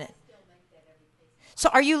gelatin in it. So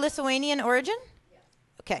are you Lithuanian origin?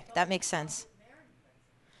 Okay, that makes sense.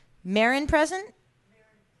 Marin present?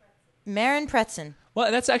 Marin Pretzen. Well,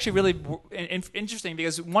 that's actually really interesting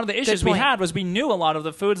because one of the issues we had was we knew a lot of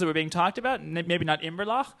the foods that were being talked about, maybe not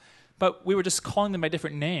imberlach, but we were just calling them by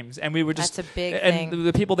different names, and we were just that's a big and thing.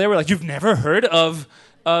 The people there were like, "You've never heard of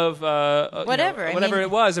whatever it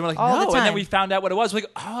was," and we're like, "No," and then we found out what it was. We're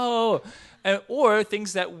like, "Oh," or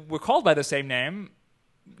things that were called by the same name,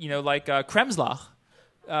 like kremslach.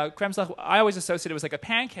 Kremslach, I always associated it with like a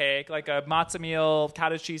pancake, like a matzo meal,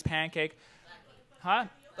 cottage cheese pancake. Huh?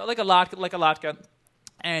 Like a latke.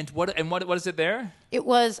 And what is it there? It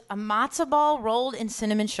was a matzo ball rolled in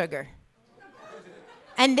cinnamon sugar.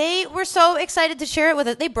 And they were so excited to share it with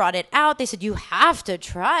us. They brought it out. They said, you have to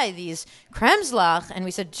try these kremslach. And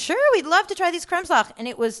we said, sure, we'd love to try these kremslach. And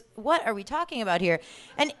it was, what are we talking about here?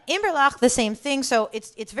 And imberlach, the same thing. So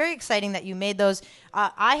it's very exciting that you made those.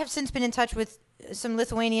 I have since been in touch with some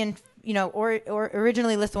Lithuanian, or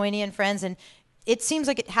originally Lithuanian friends, and it seems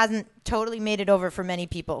like it hasn't totally made it over for many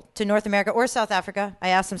people to North America or South Africa. I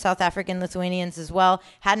asked some South African Lithuanians as well.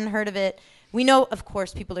 Hadn't heard of it. We know, of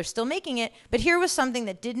course, people are still making it, but here was something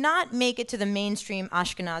that did not make it to the mainstream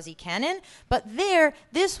Ashkenazi canon. But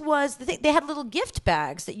this was the thing. They had little gift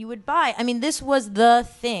bags that you would buy. I mean, this was the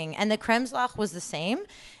thing, and the kremslach was the same.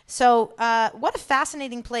 So what a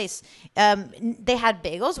fascinating place. They had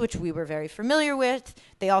bagels, which we were very familiar with.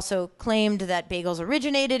 They also claimed that bagels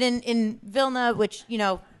originated in Vilna, which,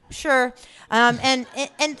 sure. And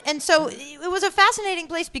so it was a fascinating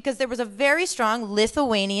place because there was a very strong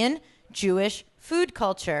Lithuanian Jewish food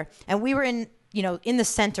culture, and we were in the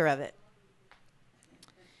center of it.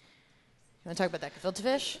 You want to talk about that gefilte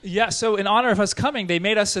fish? Yeah, so in honor of us coming, they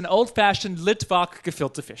made us an old-fashioned Litvak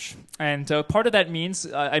gefilte fish. And part of that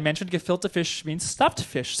means, I mentioned gefilte fish means stuffed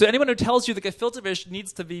fish. So anyone who tells you the gefilte fish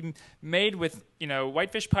needs to be made with,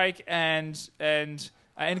 whitefish pike and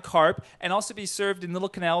carp, and also be served in little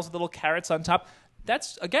canals with little carrots on top,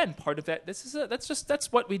 that's, again, part of that.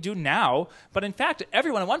 That's what we do now. But in fact,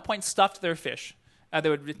 everyone at one point stuffed their fish. They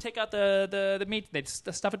would take out the meat, they'd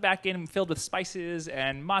stuff it back in, filled with spices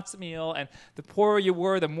and matzo meal, and the poorer you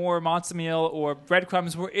were, the more matzo meal or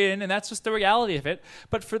breadcrumbs were in, and that's just the reality of it.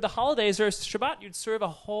 But for the holidays or Shabbat, you'd serve a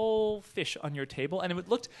whole fish on your table, and it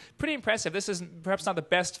looked pretty impressive. This is perhaps not the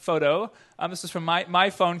best photo. This is from my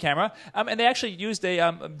phone camera, and they actually used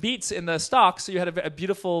beets in the stock, so you had a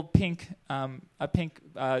beautiful pink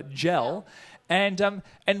gel.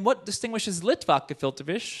 And what distinguishes Litvak gefilte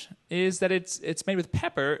fish is that it's made with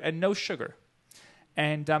pepper and no sugar.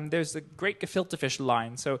 And there's the great gefilte fish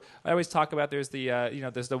line. So I always talk about there's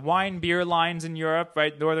the wine beer lines in Europe,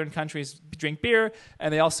 right? Northern countries drink beer,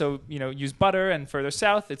 and they also use butter. And further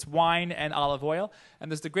south, it's wine and olive oil. And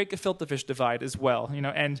there's the great gefilte fish divide as well.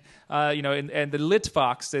 And the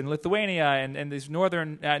Litvaks in Lithuania and these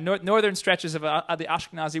northern stretches of the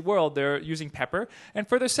Ashkenazi world, they're using pepper. And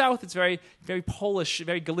further south, it's very very Polish,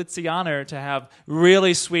 very Galicianer to have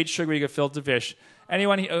really sweet sugary gefilte fish.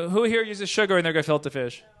 Anyone who here uses sugar in their gefilte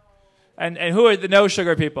fish? And who are the no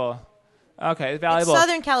sugar people? Okay, valuable. It's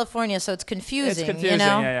Southern California, so it's confusing. It's confusing,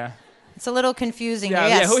 yeah. It's a little confusing.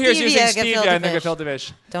 Yeah. Who here is using stevia in their gefilte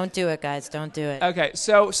fish? Don't do it, guys. Don't do it. Okay,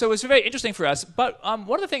 so it was very interesting for us. But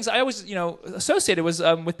one of the things I always associated was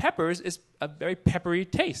with peppers is a very peppery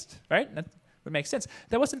taste, right? That would make sense.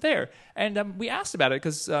 That wasn't there, and we asked about it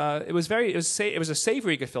because it was a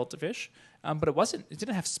savory gefilte fish. But it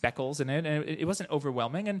didn't have speckles in it, and it wasn't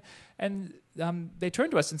overwhelming. And they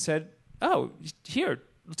turned to us and said, "Oh, here,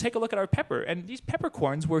 take a look at our pepper." And these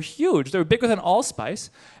peppercorns were huge; they were bigger than allspice.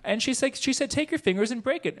 And she said, "Take your fingers and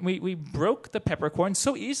break it." And we broke the peppercorn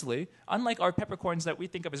so easily, unlike our peppercorns that we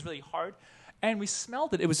think of as really hard. And we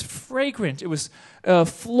smelled it. It was fragrant. It was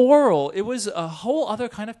floral. It was a whole other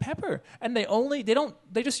kind of pepper. And they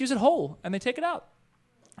just use it whole and they take it out.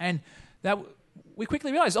 And that. We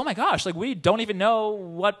quickly realized, oh my gosh, we don't even know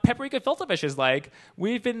what peppery gefilte fish is like.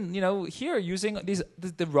 We've been, here using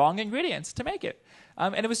the wrong ingredients to make it.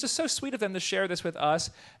 And it was just so sweet of them to share this with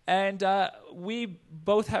us. And we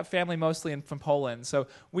both have family mostly from Poland. So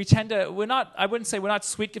we tend to, I wouldn't say we're not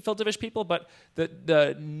sweet gefilte fish people, but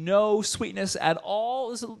the no sweetness at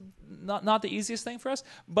all is not the easiest thing for us.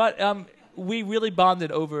 But we really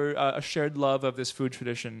bonded over a shared love of this food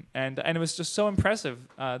tradition. And it was just so impressive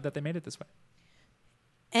that they made it this way.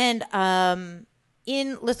 And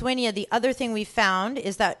in Lithuania, the other thing we found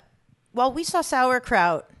is that while we saw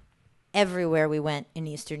sauerkraut everywhere we went in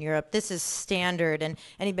Eastern Europe, this is standard. And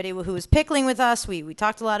anybody who was pickling with us, we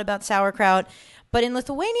talked a lot about sauerkraut. But in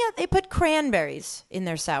Lithuania, they put cranberries in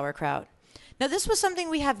their sauerkraut. Now, this was something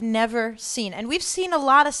we have never seen. And we've seen a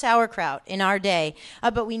lot of sauerkraut in our day,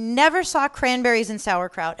 but we never saw cranberries in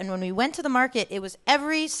sauerkraut. And when we went to the market, it was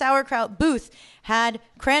every sauerkraut booth had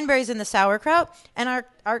cranberries in the sauerkraut. And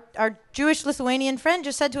our Jewish Lithuanian friend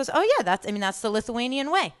just said to us, oh, yeah, that's the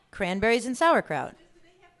Lithuanian way, cranberries and sauerkraut. Do they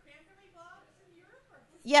have cranberry bogs in Europe?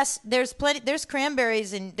 Yes, there's plenty. There's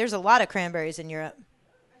cranberries, and there's a lot of cranberries in Europe.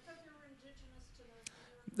 I thought they were indigenous to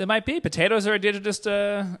the... There might be. Potatoes are indigenous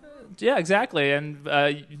to Yeah, exactly. And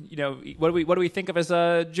what do we think of as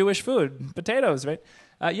Jewish food? Potatoes, right?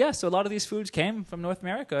 So a lot of these foods came from North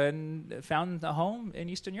America and found a home in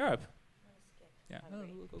Eastern Europe. Yeah.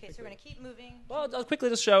 Okay, so we're going to keep moving. Well, I'll quickly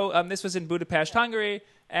just show. This was in Budapest, Hungary,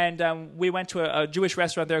 and we went to a Jewish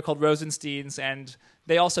restaurant there called Rosenstein's, and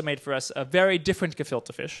they also made for us a very different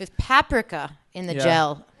gefilte fish. With paprika in the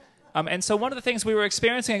gel. And so one of the things we were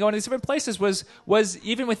experiencing and going to these different places was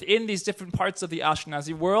even within these different parts of the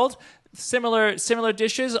Ashkenazi world, similar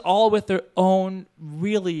dishes, all with their own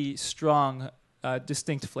really strong,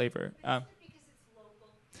 distinct flavor.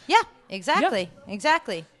 Yeah, exactly.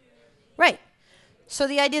 Right. So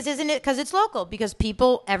the idea is, isn't it because it's local? Because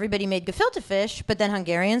everybody made gefilte fish, but then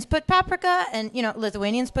Hungarians put paprika, and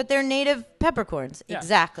Lithuanians put their native peppercorns. Yeah.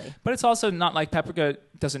 Exactly. But it's also not like paprika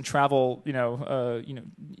doesn't travel.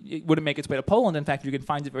 It wouldn't make its way to Poland. In fact, you can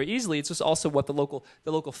find it very easily. It's just also what the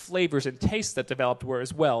local flavors and tastes that developed were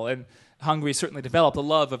as well. And Hungary certainly developed a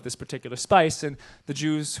love of this particular spice, and the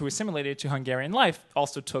Jews who assimilated to Hungarian life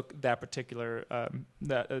also took that particular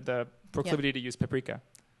the proclivity to use paprika.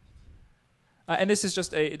 And this is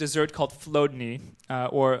just a dessert called flodny,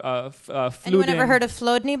 or fluden. Anyone ever heard of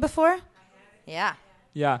flodny before? Yeah.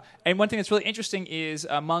 Yeah, and one thing that's really interesting is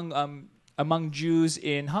among Jews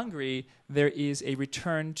in Hungary, there is a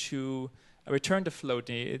return to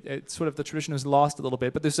flodny. It's sort of the tradition was lost a little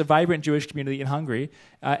bit, but there's a vibrant Jewish community in Hungary,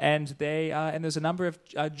 and there's a number of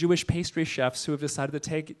Jewish pastry chefs who have decided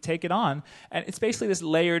to take it on, and it's basically this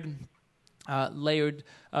layered.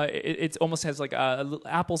 It almost has like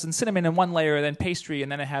apples and cinnamon in one layer, then pastry,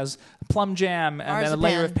 and then it has plum jam, and then a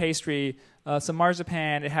layer of pastry, some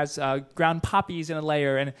marzipan. It has ground poppies in a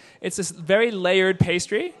layer, and it's this very layered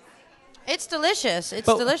pastry. It's delicious.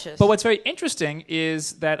 Delicious. But what's very interesting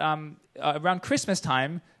is that around Christmas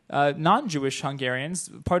time, non-Jewish Hungarians,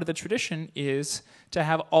 part of the tradition is to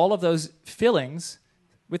have all of those fillings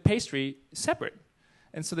with pastry separate,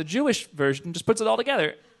 and so the Jewish version just puts it all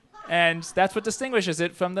together. And that's what distinguishes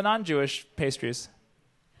it from the non-Jewish pastries.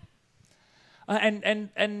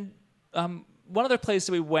 And one other place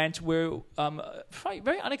that we went where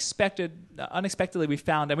very unexpectedly we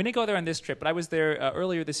found, and we didn't go there on this trip, but I was there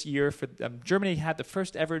earlier this year for Germany had the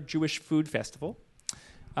first ever Jewish food festival.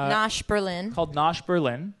 Nosh Berlin. Called Nosh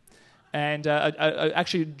Berlin. And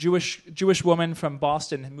actually, a Jewish woman from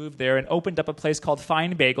Boston moved there and opened up a place called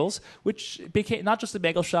Fine Bagels, which became not just a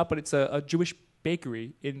bagel shop, but it's a Jewish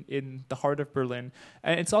bakery in the heart of Berlin.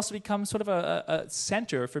 And it's also become sort of a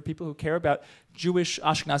center for people who care about Jewish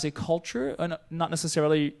Ashkenazi culture, and not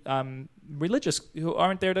necessarily religious, who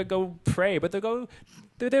aren't there to go pray, but they're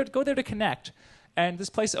there to connect. And this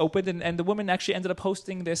place opened, and the woman actually ended up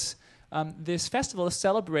hosting this festival to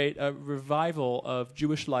celebrate a revival of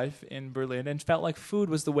Jewish life in Berlin, and felt like food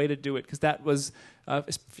was the way to do it, because that was,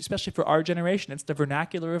 especially for our generation, it's the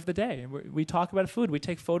vernacular of the day. We talk about food. We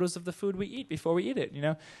take photos of the food we eat before we eat it.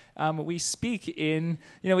 We speak in,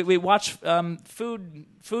 we watch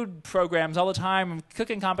food programs all the time,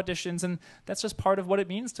 cooking competitions, and that's just part of what it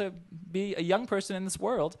means to be a young person in this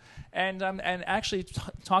world. And actually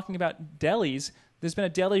talking about delis. There's been a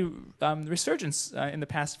deli resurgence in the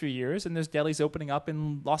past few years, and there's delis opening up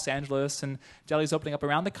in Los Angeles and delis opening up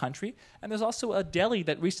around the country. And there's also a deli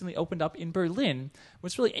that recently opened up in Berlin.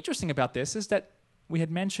 What's really interesting about this is that we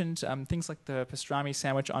had mentioned things like the pastrami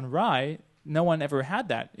sandwich on rye. No one ever had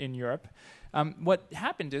that in Europe. What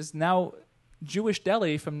happened is now Jewish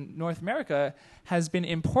deli from North America has been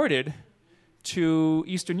imported to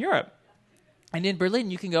Eastern Europe. And in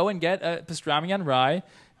Berlin, you can go and get a pastrami on rye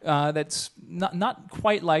that's not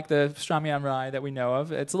quite like the pastrami on rye that we know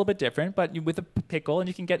of. It's a little bit different, but with a pickle, and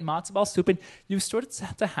you can get matzo ball soup, and you sort of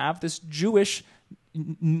have to have this Jewish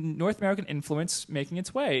North American influence making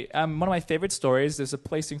its way. One of my favorite stories, there's a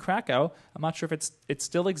place in Krakow, I'm not sure if it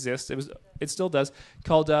still exists, it still does,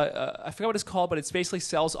 called, I forgot what it's called, but it basically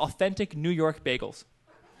sells authentic New York bagels.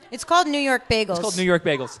 It's called New York Bagels. It's called New York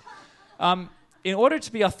Bagels. In order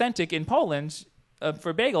to be authentic in Poland,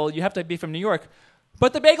 for bagel, you have to be from New York.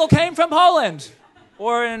 But the bagel came from Poland,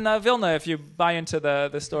 or in Vilna, if you buy into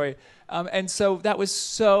the story. And so that was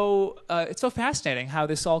it's so fascinating how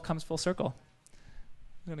this all comes full circle.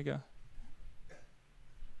 I'm going to go.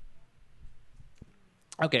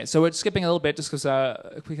 Okay, so we're skipping a little bit just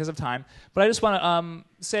because of time. But I just want to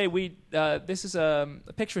say this is a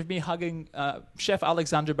picture of me hugging Chef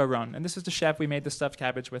Alexander Baron. And this is the chef we made the stuffed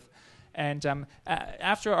cabbage with. And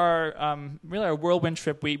after our whirlwind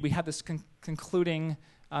trip, we had this concluding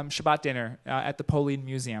Shabbat dinner at the Polin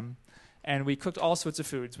Museum, and we cooked all sorts of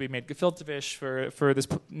foods. We made gefilte fish for this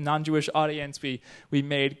non-Jewish audience. We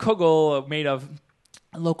made kugel made of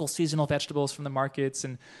local seasonal vegetables from the markets,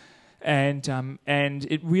 and and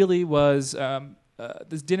it really was.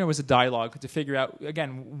 This dinner was a dialogue to figure out,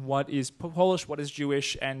 again, what is Polish, what is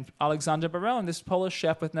Jewish. And Alexander Baron, this Polish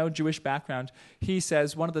chef with no Jewish background, he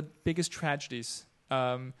says one of the biggest tragedies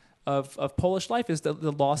of Polish life is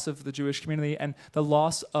the loss of the Jewish community and the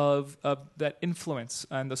loss of that influence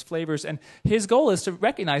and those flavors. And his goal is to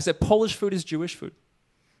recognize that Polish food is Jewish food.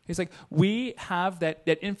 He's like, we have that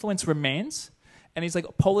influence remains. And he's like,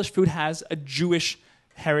 Polish food has a Jewish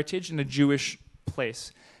heritage and a Jewish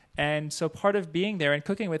place. And so part of being there and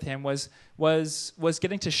cooking with him was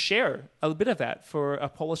getting to share a bit of that for a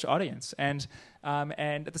Polish audience. And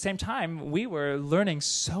at the same time, we were learning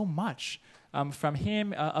so much from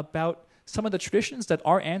him about some of the traditions that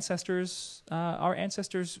our ancestors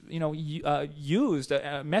used,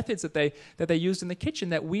 methods that they used in the kitchen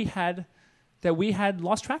that we had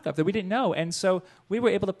lost track of, that we didn't know. And so we were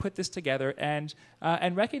able to put this together and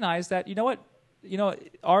recognize that,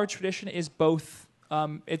 our tradition is both.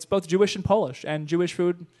 It's both Jewish and Polish, and Jewish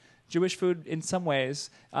food in some ways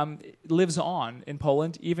lives on in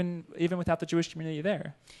Poland, even without the Jewish community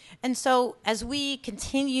there. And so, as we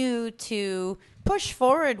continue to push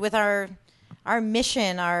forward with our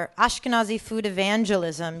mission, our Ashkenazi food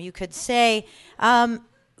evangelism, you could say,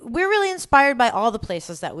 we're really inspired by all the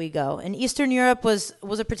places that we go. And Eastern Europe was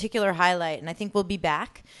a particular highlight, and I think we'll be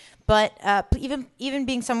back. But even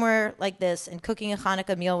being somewhere like this and cooking a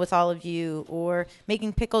Hanukkah meal with all of you, or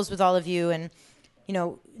making pickles with all of you, and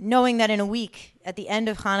knowing that in a week at the end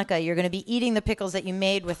of Hanukkah you're going to be eating the pickles that you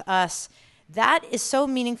made with us, that is so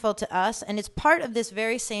meaningful to us, and it's part of this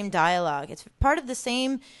very same dialogue. It's part of the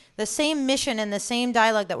same mission and the same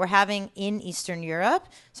dialogue that we're having in Eastern Europe.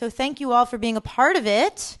 So thank you all for being a part of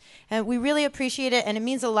it. And we really appreciate it, and it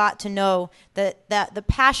means a lot to know that the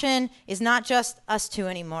passion is not just us two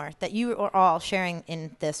anymore, that you are all sharing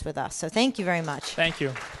in this with us. So thank you very much. Thank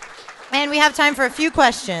you. And we have time for a few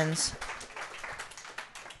questions.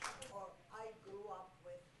 I grew up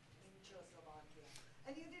in Czechoslovakia.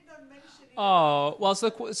 And you did not mention it. Oh, well,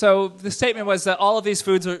 so the statement was that all of these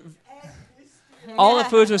foods are... All the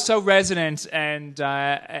foods are so resonant and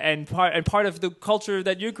part of the culture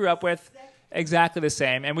that you grew up with, exactly the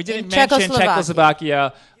same. And we didn't mention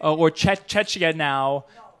Czechoslovakia or Czechia now.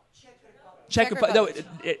 No, Czech Republic. No,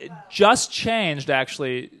 it just changed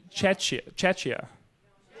actually. Czechia.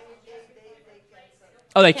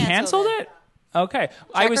 Oh, they canceled it? Okay.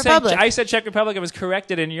 I said Czech Republic. It was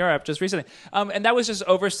corrected in Europe just recently. And that was just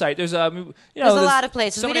oversight. There's a lot of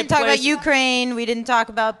places. We didn't talk about Ukraine. We didn't talk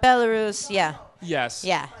about Belarus. Yeah. Yes.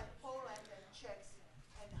 Yeah. Poland and Czechs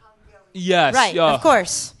and Hungary. Yes. Right. Yeah. Of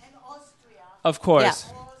course. And Austria. Of course.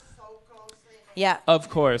 Yeah. All so closely. Yeah. Of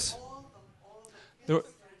course. All the histories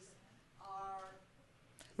are...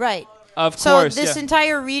 Right. Of So course. this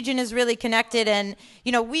entire region is really connected, and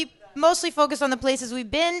we mostly focus on the places we've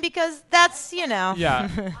been because that's Yeah. I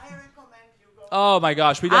recommend you go. Oh my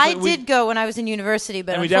gosh. I did go when I was in university,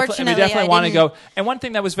 but unfortunately, we definitely want to didn't. go. And one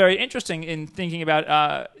thing that was very interesting in thinking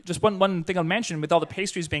about, just one thing I'll mention with all the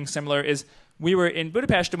pastries being similar is we were in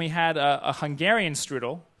Budapest and we had a Hungarian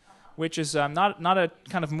strudel, which is not a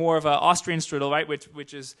kind of more of an Austrian strudel, right?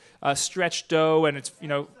 Which is stretched dough and it's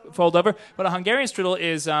fold over. But a Hungarian strudel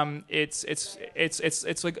is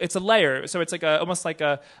it's a layer, so it's like almost like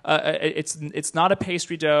it's not a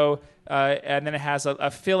pastry dough, and then it has a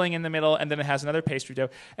filling in the middle, and then it has another pastry dough,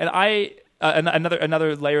 and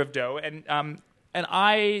another layer of dough, and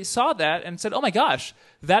I saw that and said, oh my gosh,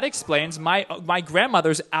 that explains my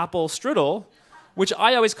grandmother's apple strudel, which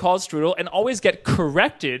I always called strudel and always get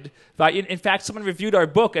corrected by. In fact, someone reviewed our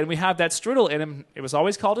book and we have that strudel in it. It was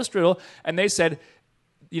always called a strudel, and they said,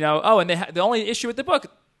 and the only issue with the book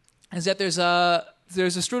is that there's a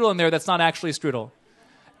strudel in there that's not actually a strudel.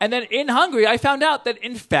 And then in Hungary, I found out that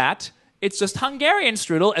in fact it's just Hungarian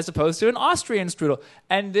strudel as opposed to an Austrian strudel,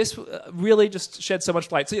 and this really just shed so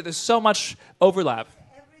much light. So yeah, there's so much overlap.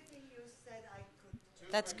 Everything you said I could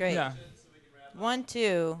do. That's great. Yeah. 1,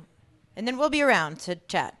 2, and then we'll be around to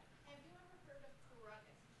chat. Have you ever heard of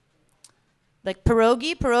pierogi? Like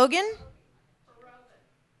pierogi, pierogin?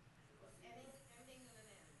 Anything with an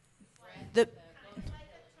N. The Kind of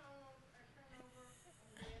like a turnover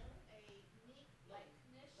with a meat like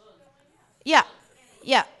niche going up.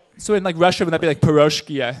 yeah. So in like Russia, would that be like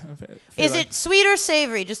pierogi? Is it sweet or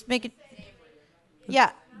savory? Just make it.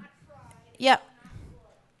 Yeah. Yeah.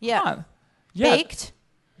 Yeah. Huh. Yeah. Baked.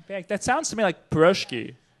 Baked. That sounds to me like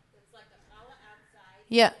pierogi.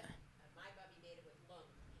 Yeah.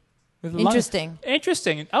 With lung. Interesting.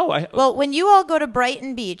 Interesting. Oh, Well, when you all go to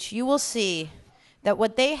Brighton Beach, you will see that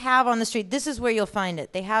what they have on the street, this is where you'll find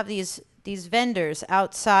it. They have these these vendors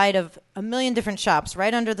outside of a million different shops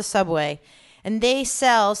right under the subway, and they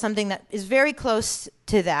sell something that is very close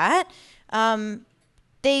to that.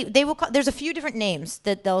 They will there's a few different names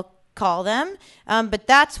that they'll call them, but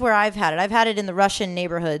that's where I've had it. I've had it in the Russian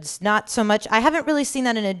neighborhoods, not so much. I haven't really seen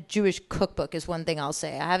that in a Jewish cookbook is one thing I'll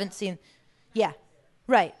say. I haven't seen, yeah,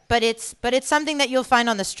 right. But it's something that you'll find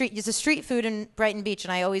on the street. It's a street food in Brighton Beach,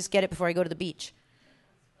 and I always get it before I go to the beach.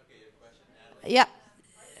 Okay, your question, Natalie? Yeah.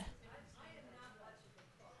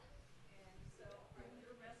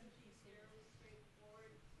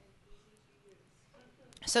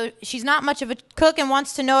 So she's not much of a cook and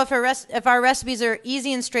wants to know if our recipes are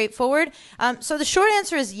easy and straightforward. So the short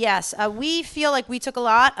answer is yes. We feel like we took a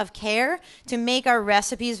lot of care to make our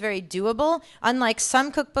recipes very doable. Unlike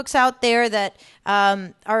some cookbooks out there that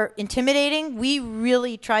are intimidating, we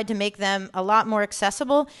really tried to make them a lot more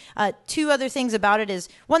accessible. Two other things about it is,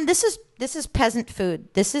 one, this is peasant food.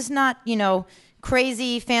 This is not,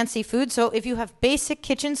 crazy fancy food. So if you have basic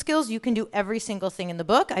kitchen skills, you can do every single thing in the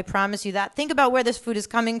book. I promise you that. Think about where this food is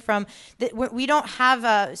coming from. We don't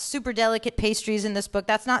have super delicate pastries in this book.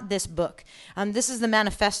 That's not this book. This is the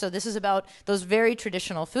manifesto. This is about those very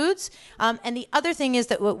traditional foods. And the other thing is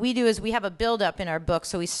that what we do is we have a build-up in our book.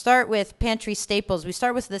 So we start with pantry staples. We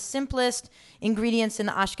start with the simplest ingredients in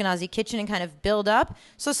the Ashkenazi kitchen and kind of build up.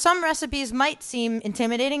 So some recipes might seem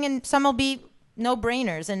intimidating and some will be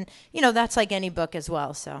no-brainers, and that's like any book as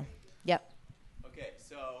well. So, yep. Okay,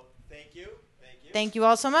 so thank you. Thank you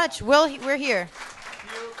all so much. We're here.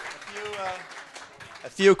 A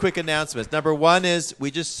few quick announcements. Number one is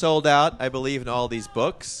we just sold out, I believe, in all these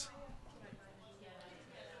books.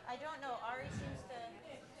 I don't know. Ari seems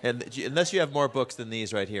to. And unless you have more books than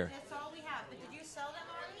these right here. That's all we have. But did you sell them,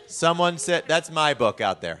 Ari? Someone said that's my book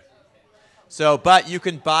out there. So, but you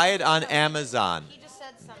can buy it on Amazon. He just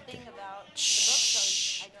said something about.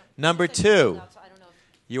 Shh. Number two,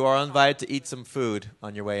 you are invited to eat some food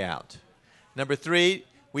on your way out. Number three,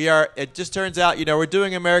 it just turns out, we're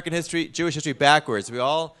doing American history, Jewish history backwards. We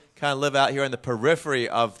all kind of live out here on the periphery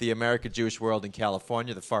of the American Jewish world in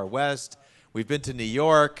California, the far west. We've been to New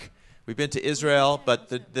York. We've been to Israel. But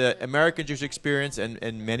the American Jewish experience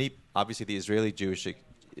and many, obviously the Israeli Jewish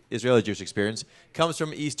experience comes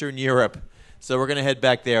from Eastern Europe. So we're going to head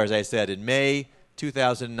back there, as I said, in May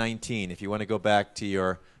 2019, if you want to go back to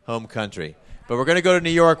your home country. But we're going to go to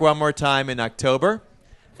New York one more time in October.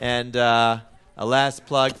 And a last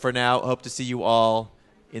plug for now, hope to see you all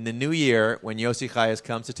in the new year when Yossi Chayes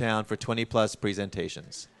comes to town for 20-plus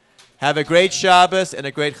presentations. Have a great Shabbos and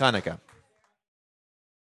a great Hanukkah.